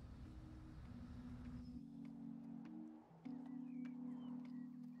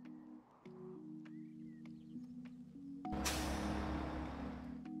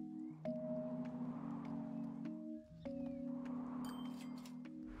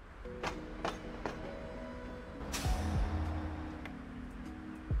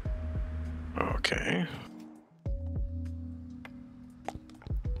 Okay.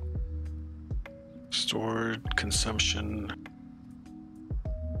 Stored consumption.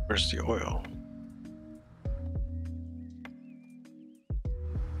 Where's the oil?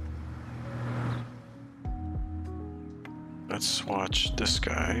 Let's watch this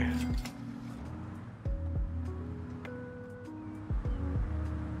guy.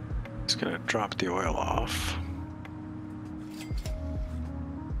 He's gonna drop the oil off,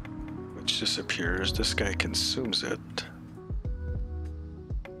 which disappears. This guy consumes it.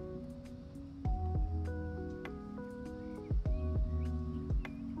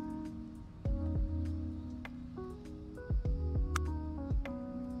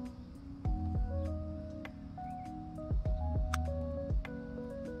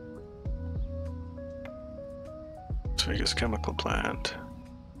 Vegas chemical plant.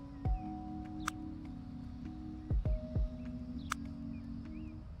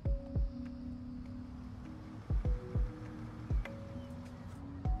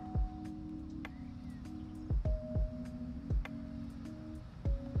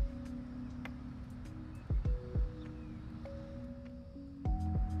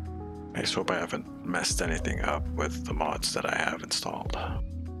 I just hope I haven't messed anything up with the mods that I have installed.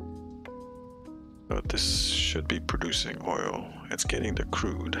 So this should be producing oil. It's getting the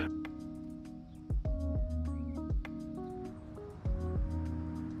crude.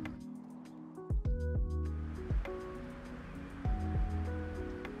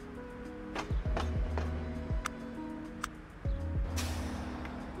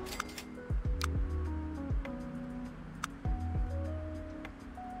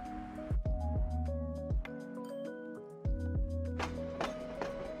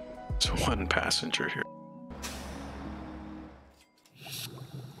 So one passenger here.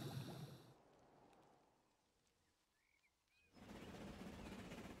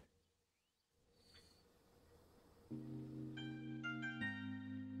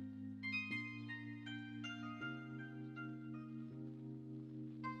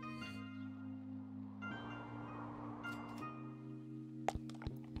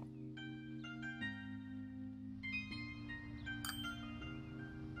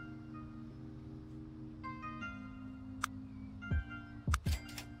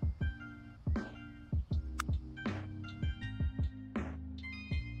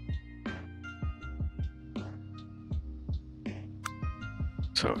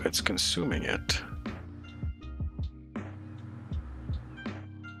 So it's consuming it.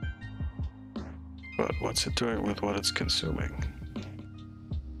 But what's it doing with what it's consuming?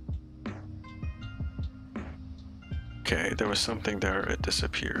 Okay, there was something there, it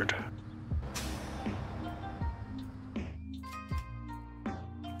disappeared.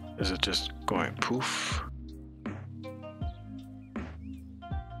 Is it just going poof?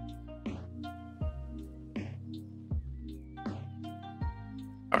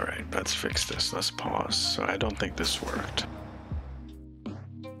 Alright, let's fix this. Let's pause. So I don't think this worked.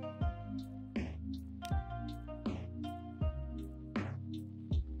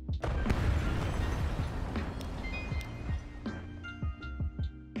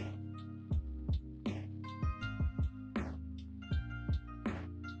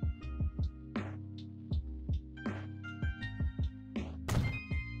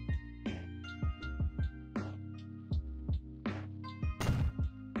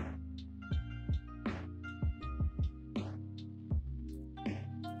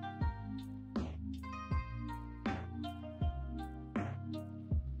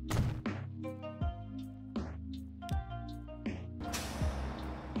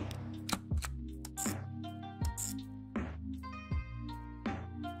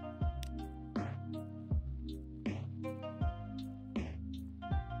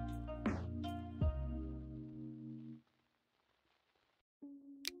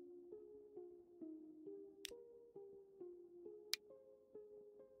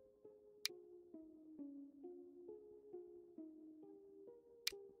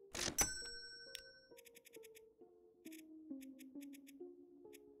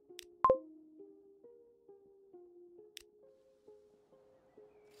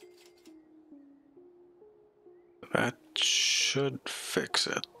 That should fix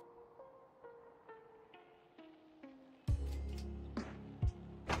it.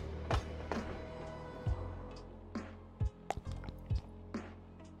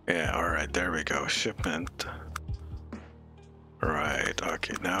 Yeah, alright, there we go. Shipment. Right,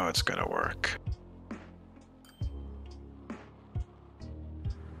 okay, now it's gonna work.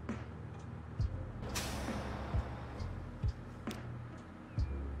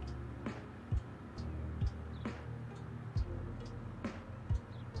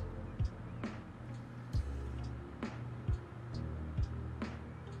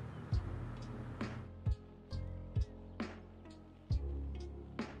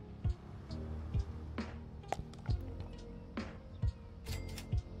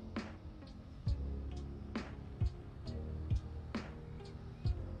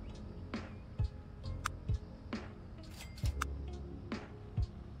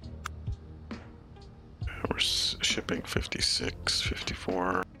 shipping 56,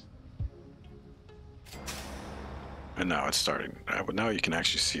 54. And now it's starting. Now you can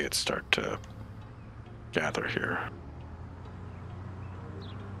actually see it start to gather here.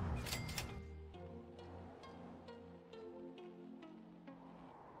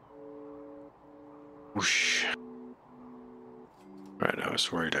 Whoosh. Right, I was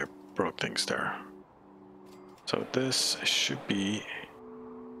worried I broke things there. So this should be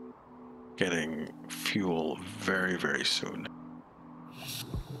getting fuel very, very soon.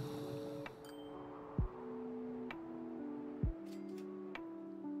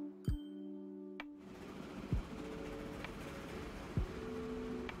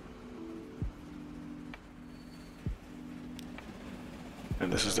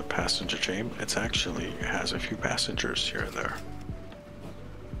 And this is the passenger train. It actually has a few passengers here and there.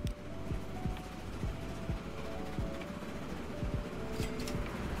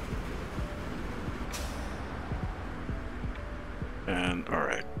 And all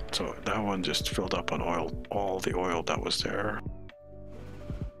right, so that one just filled up on oil, all the oil that was there.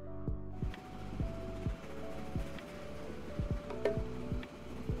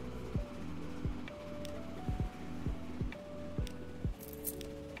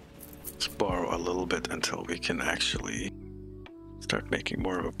 Let's borrow a little bit until we can actually start making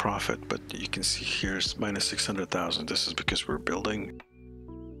more of a profit. But you can see here's minus 600,000. This is because we're building.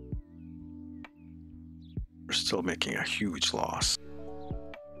 We're still making a huge loss.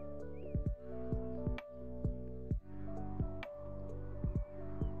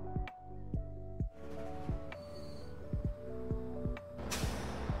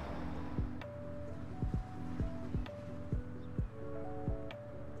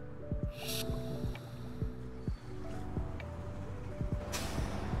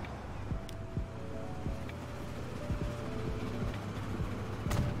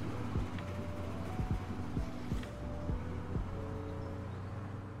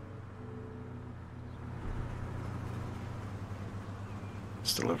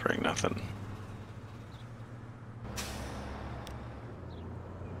 It's delivering nothing.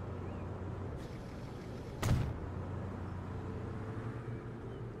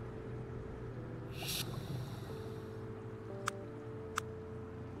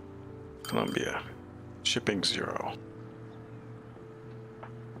 Colombia, shipping 0.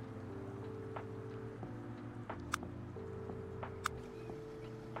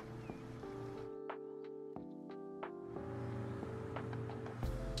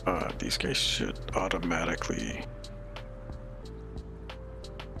 These guys should automatically,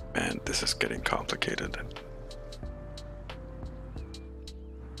 and this is getting complicated.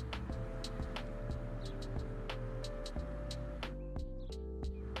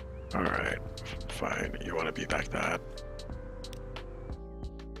 All right, fine, you want to be like that.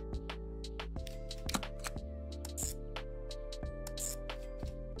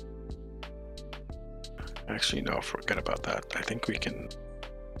 Actually, no, forget about that. I think we can.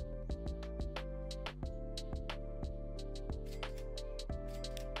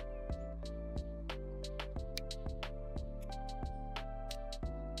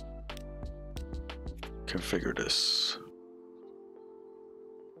 Configure this.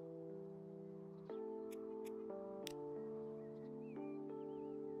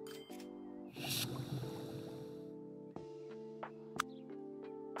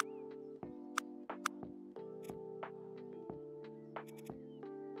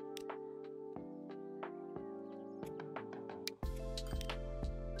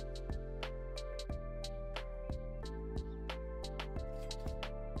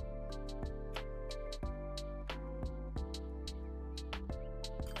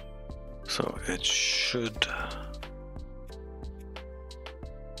 So it should.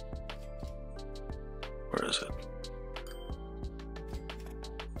 Where is it?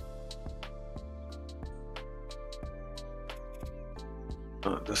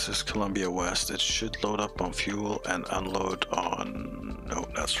 This is Columbia West. It should load up on fuel and unload on. No,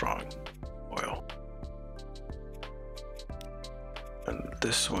 that's wrong. Oil. And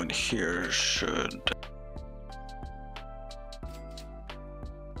this one here should.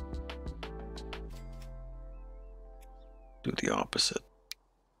 Do the opposite.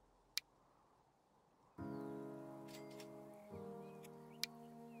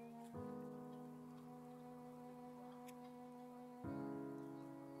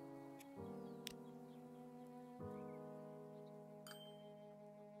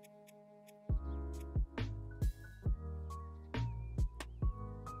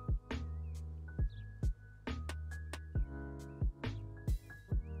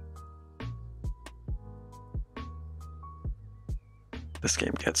 This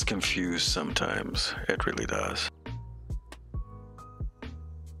game gets confused sometimes. It really does.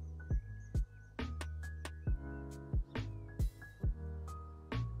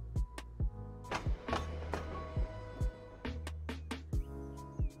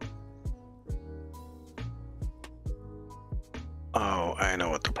 I know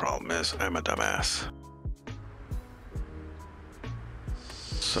what the problem is. I'm a dumbass.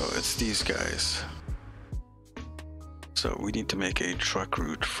 So it's these guys. So we need to make a truck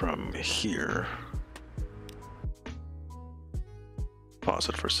route from here. Pause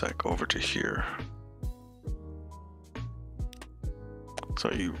it for a sec, over to here.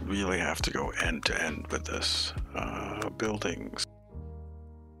 So you really have to go end to end with this. Buildings.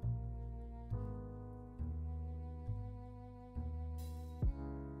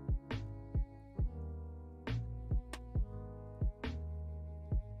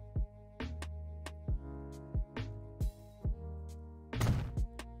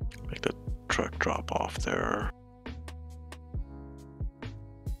 Make the truck drop off there.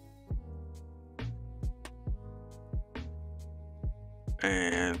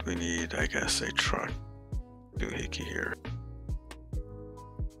 And we need, I guess, a truck doohickey here.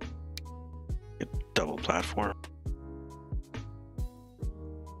 Get double platform.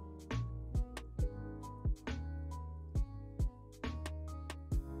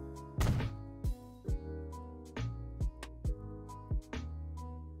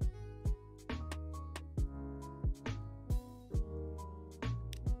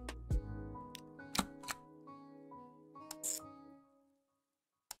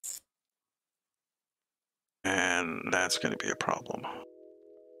 And that's going to be a problem.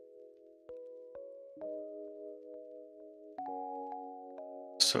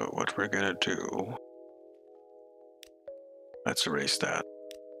 So what we're going to do, let's erase that.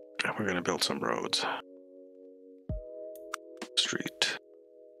 And we're going to build some roads. Street.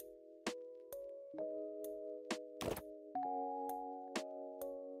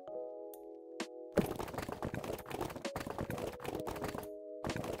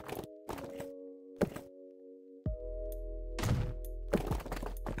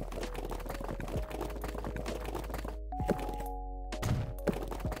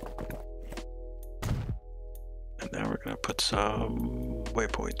 Now we're going to put some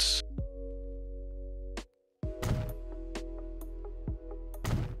waypoints.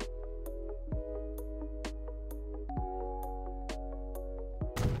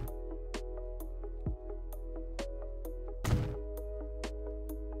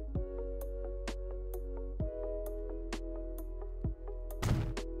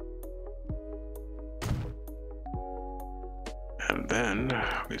 And then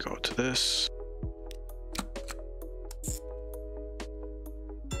we go to this.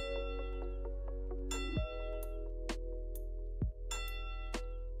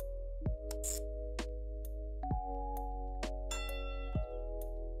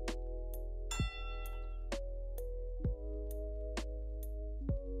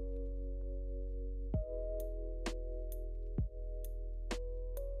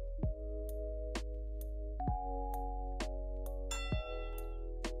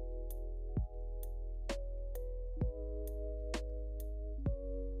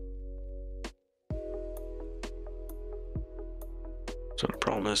 So the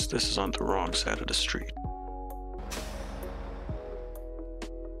problem is this is on the wrong side of the street.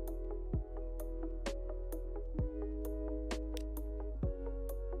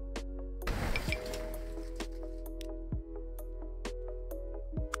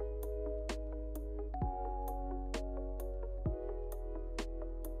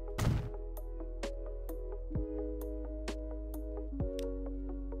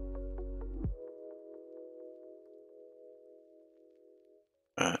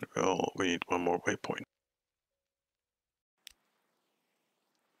 And we need one more waypoint.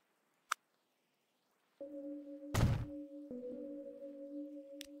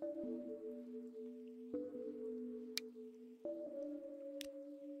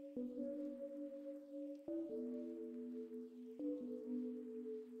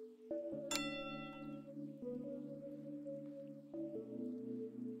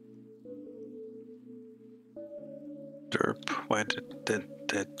 Derp, why did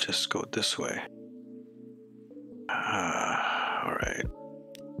that just go this way? All right.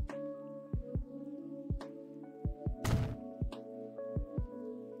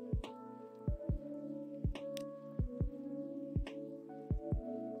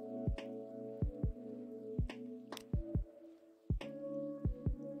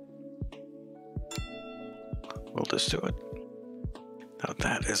 We'll just do it. Now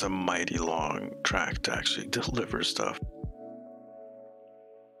that is a mighty long track to actually deliver stuff.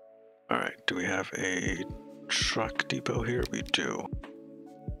 All right, do we have a truck depot here? We do.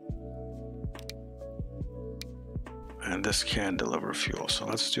 And this can deliver fuel, so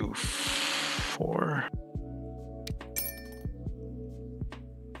let's do 4.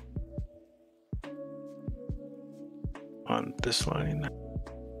 On this line.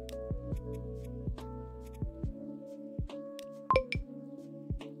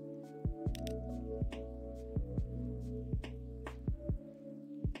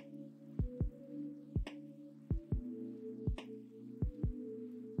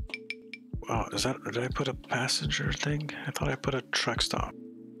 Wow, did I put a passenger thing? I thought I put a truck stop.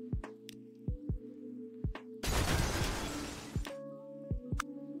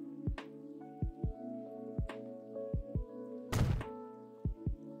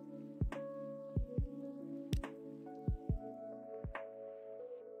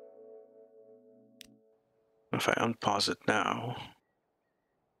 If I unpause it now,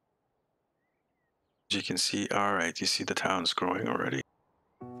 as you can see, all right, you see the town's growing already.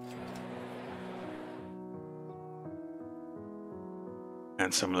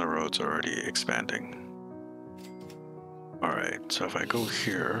 And some of the roads are already expanding. All right, so if I go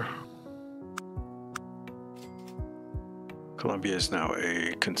here, Colombia is now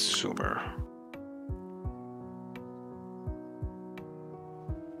a consumer.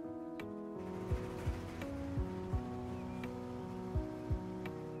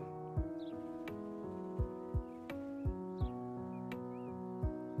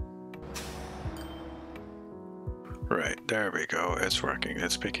 Right, there we go. It's working.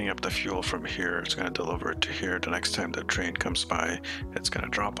 It's picking up the fuel from here. It's going to deliver it to here. The next time the train comes by, it's going to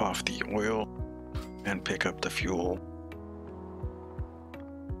drop off the oil and pick up the fuel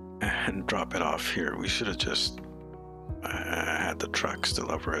and drop it off here. We should have just had the trucks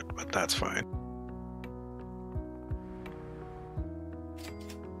deliver it, but that's fine.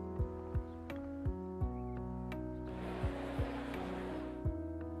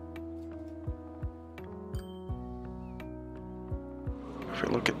 If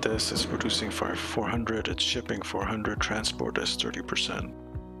you look at this, it's producing 400, it's shipping 400, transport is 30%.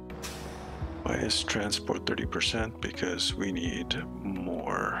 Why is transport 30%? Because we need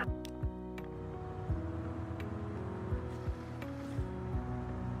more.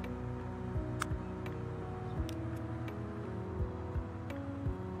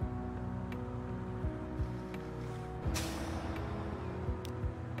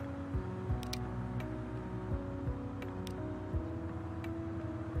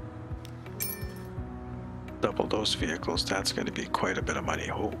 Double those vehicles, that's going to be quite a bit of money.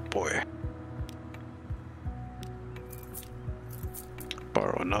 Oh boy.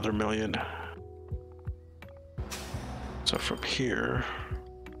 Borrow another million. So from here,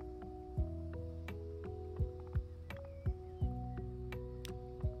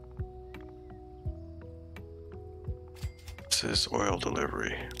 this is oil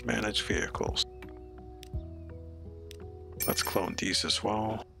delivery, manage vehicles. Let's clone these as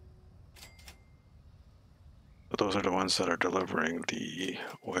well. So those are the ones that are delivering the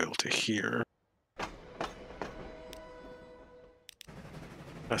oil to here.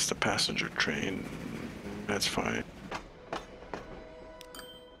 That's the passenger train. That's fine.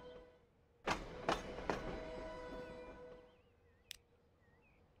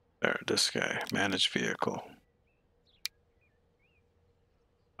 There, this guy, manage vehicle.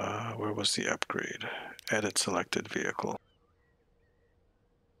 Where was the upgrade? Edit selected vehicle.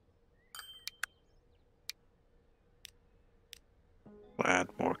 We'll add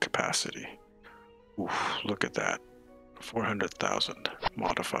more capacity. Oof, look at that. 400,000.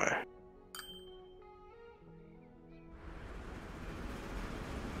 Modify.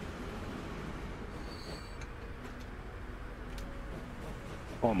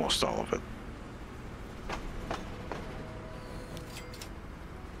 Almost all of it.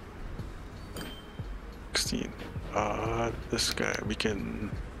 This guy, we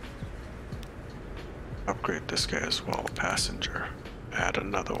can upgrade this guy as well. Passenger. Add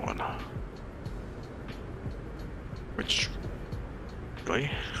another one. Which,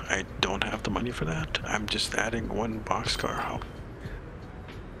 really? I don't have the money for that? I'm just adding one boxcar. How?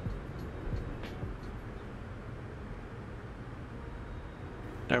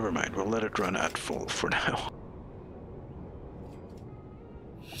 Never mind, we'll let it run at full for now.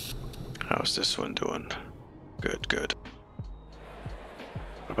 How's this one doing? Good, good.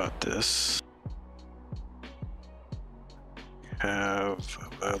 What about this? We have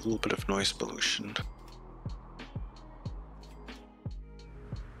a little bit of noise pollution.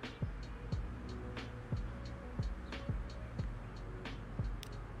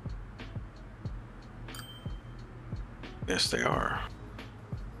 Yes, they are.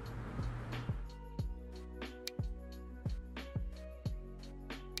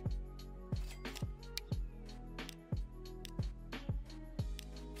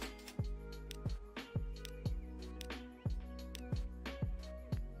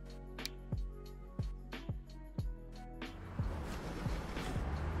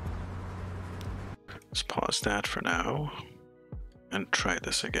 Let's pause that for now and try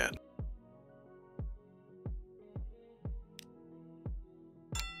this again.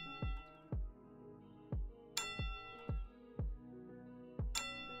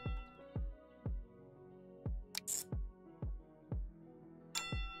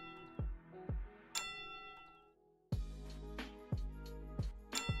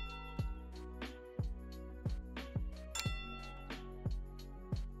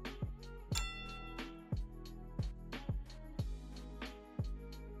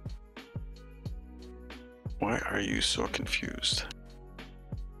 Why are you so confused?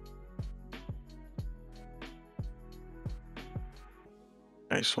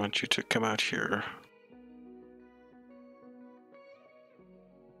 I just want you to come out here.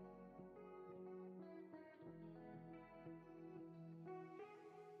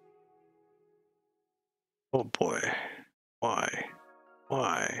 Oh boy. Why?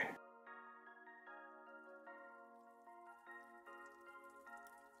 Why?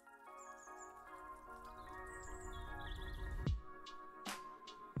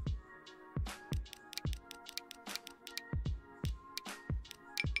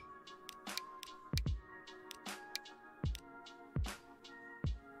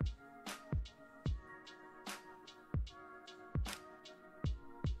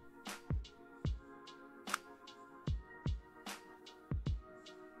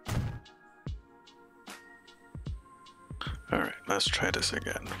 All right, let's try this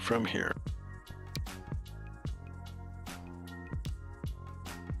again from here.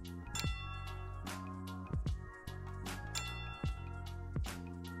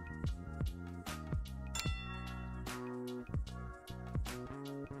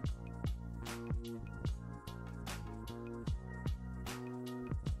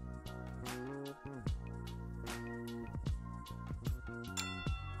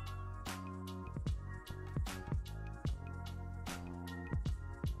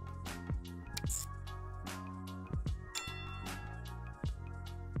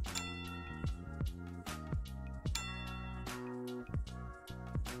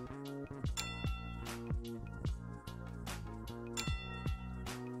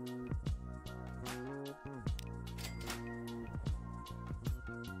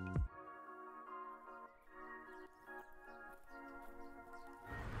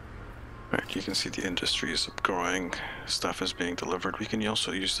 Right, you can see the industry is growing, stuff is being delivered. We can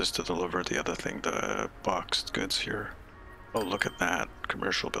also use this to deliver the other thing, the boxed goods here. Oh, look at that,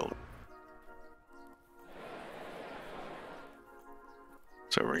 commercial building.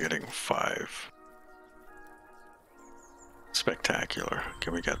 So we're getting 5. Spectacular.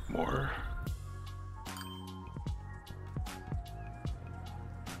 Can we get more?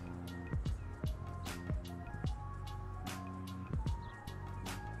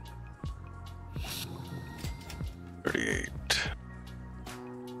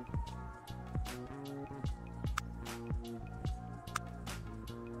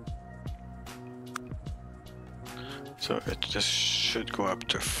 So it just should go up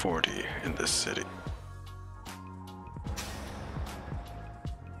to 40 in this city.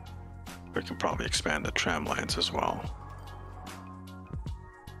 We can probably expand the tram lines as well.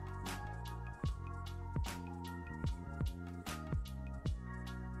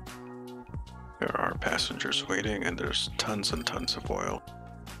 There are passengers waiting and there's tons and tons of oil.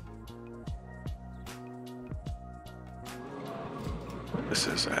 This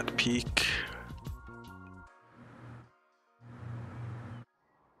is at peak.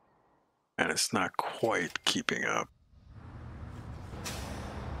 And it's not quite keeping up.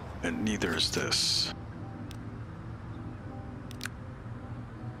 And neither is this.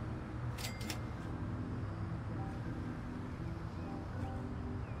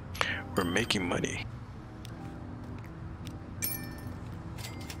 We're making money.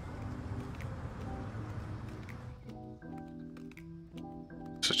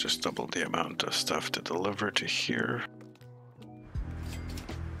 So just double the amount of stuff to deliver to here.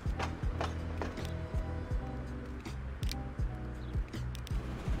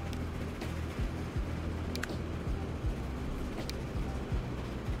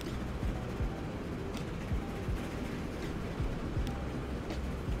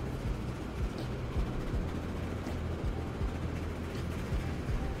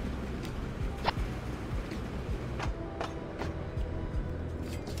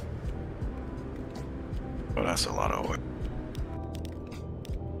 Oh, that's a lot of oil.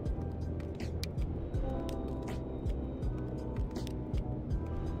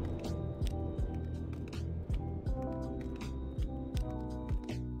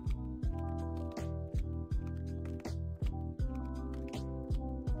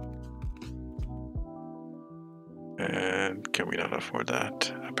 And can we not afford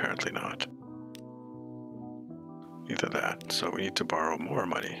that? Apparently not. Neither that, so we need to borrow more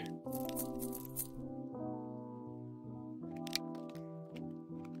money.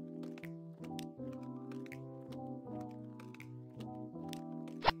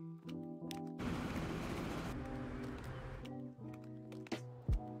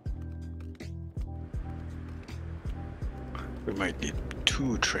 We might need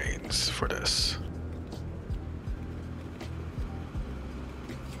 2 trains for this.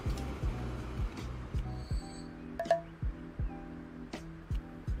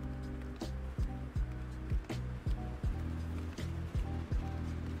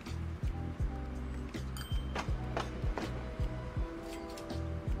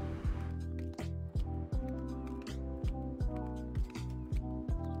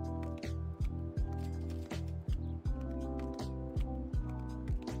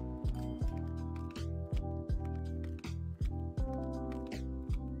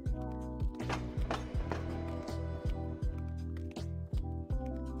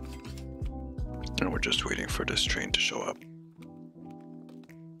 And we're just waiting for this train to show up.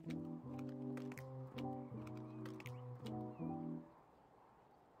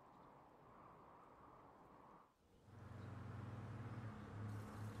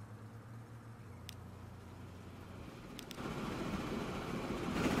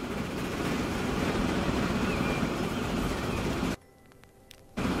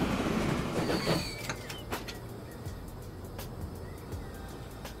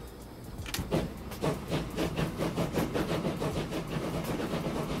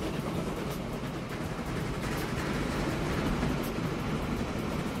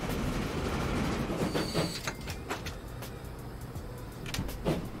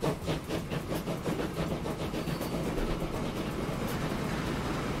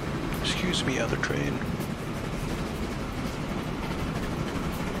 Excuse me, other train.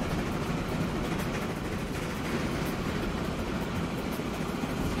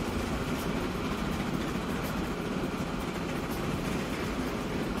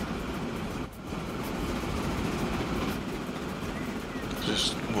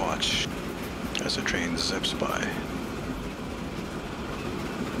 Just watch as the train zips by.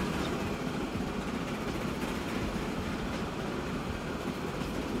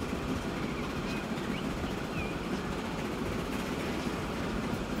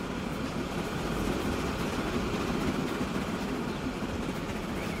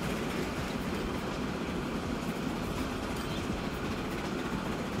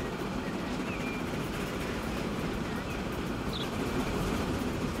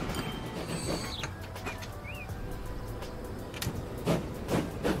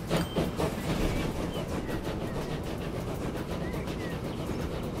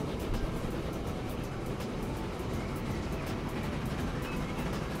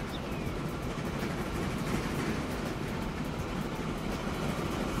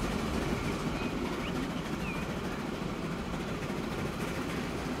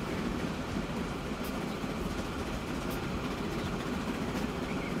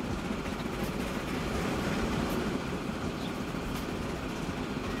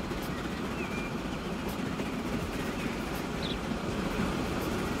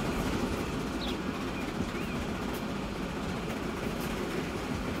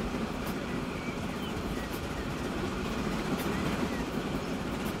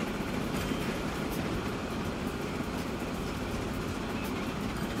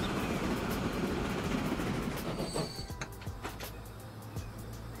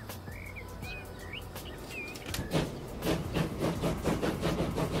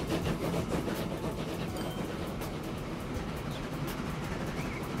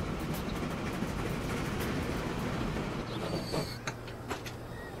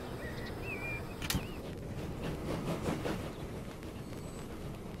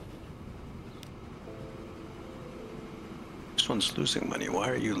 This one's losing money. Why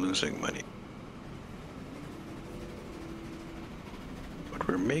are you losing money? But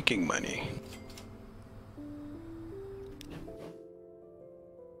we're making money.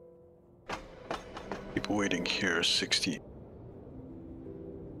 People waiting here, 60.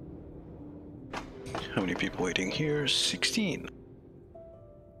 How many people waiting here? 16.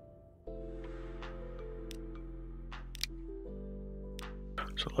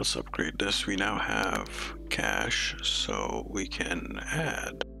 So let's upgrade this. We now have cash, so we can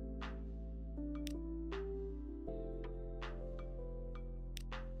add.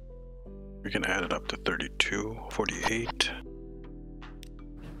 We can add it up to 32, 48.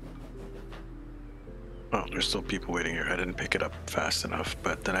 Oh, there's still people waiting here. I didn't pick it up fast enough,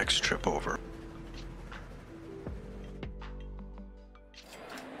 but the next trip over.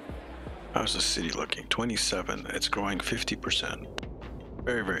 How's the city looking? 27. It's growing 50%.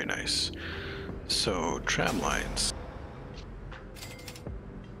 Very, very nice. So, tram lines.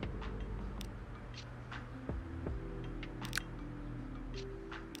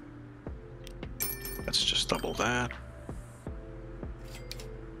 Let's just double that.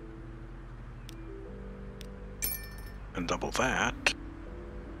 And double that.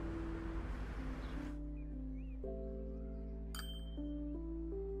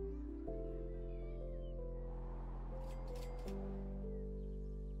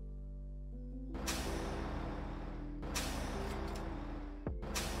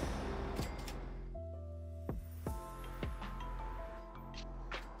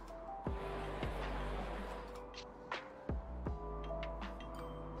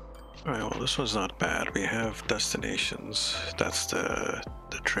 Alright, well this one's not bad. We have destinations. That's the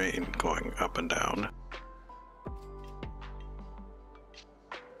train going up and down.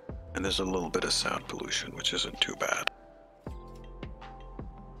 And there's a little bit of sound pollution, which isn't too bad.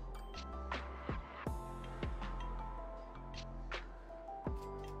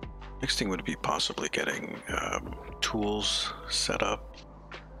 Next thing would be possibly getting tools set up.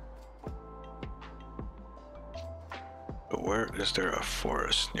 But where is there a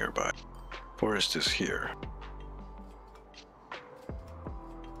forest nearby? Forest is here.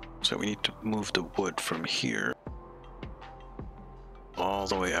 So we need to move the wood from here all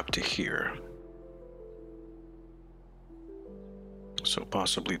the way up to here. So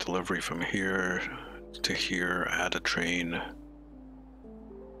possibly delivery from here to here, add a train,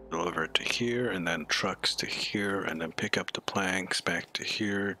 deliver it to here, and then trucks to here, and then pick up the planks back to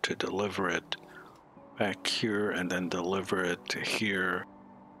here to deliver it back here, and then deliver it to here.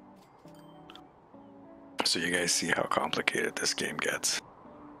 So you guys see how complicated this game gets.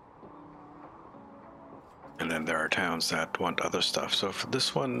 And then there are towns that want other stuff. So for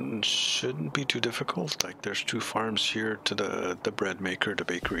this one shouldn't be too difficult. Like there's 2 farms here to the bread maker, the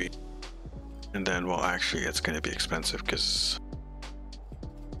bakery. And then, well, actually it's going to be expensive because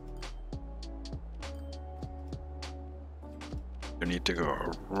you need to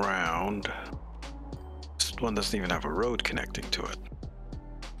go around. This one doesn't even have a road connecting to it.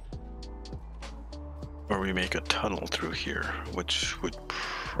 Or we make a tunnel through here, which would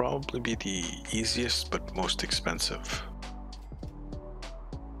probably be the easiest but most expensive.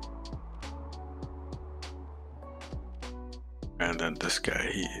 And then this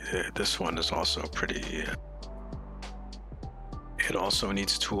guy, this one is also pretty... it also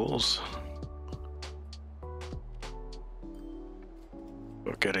needs tools.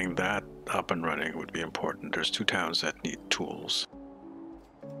 So getting that up and running would be important. There's 2 towns that need tools.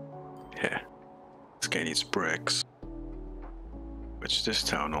 Yeah. This guy needs bricks, which this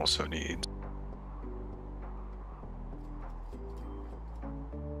town also needs.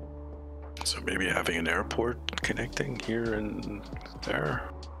 So maybe having an airport connecting here and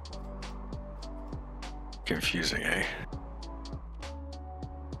there. Confusing, eh?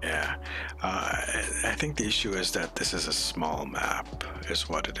 Yeah. I think the issue is that this is a small map, is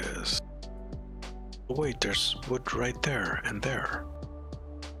what it is. Oh, wait, there's wood right there and there.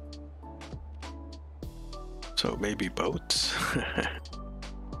 So maybe boats.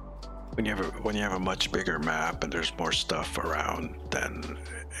 When you have a much bigger map and there's more stuff around, then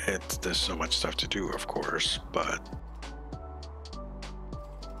there's so much stuff to do, of course. But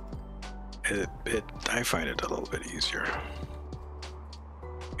I find it a little bit easier.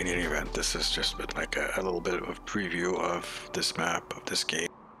 In any event, this has just been like a little bit of a preview of this map of this game.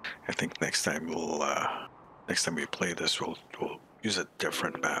 I think next time we play this, we'll use a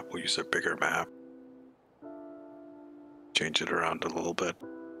different map. We'll use a bigger map. Change it around a little bit.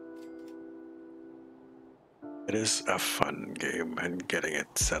 It is a fun game, and getting it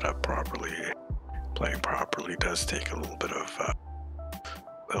set up properly, playing properly, does take a little bit of,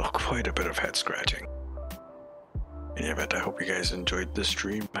 quite a bit of head scratching. In any event, I hope you guys enjoyed this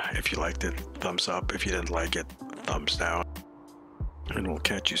stream. If you liked it, thumbs up. If you didn't like it, thumbs down. And we'll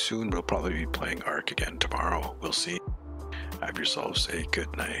catch you soon. We'll probably be playing Ark again tomorrow. We'll see. Have yourselves a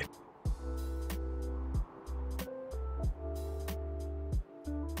good night.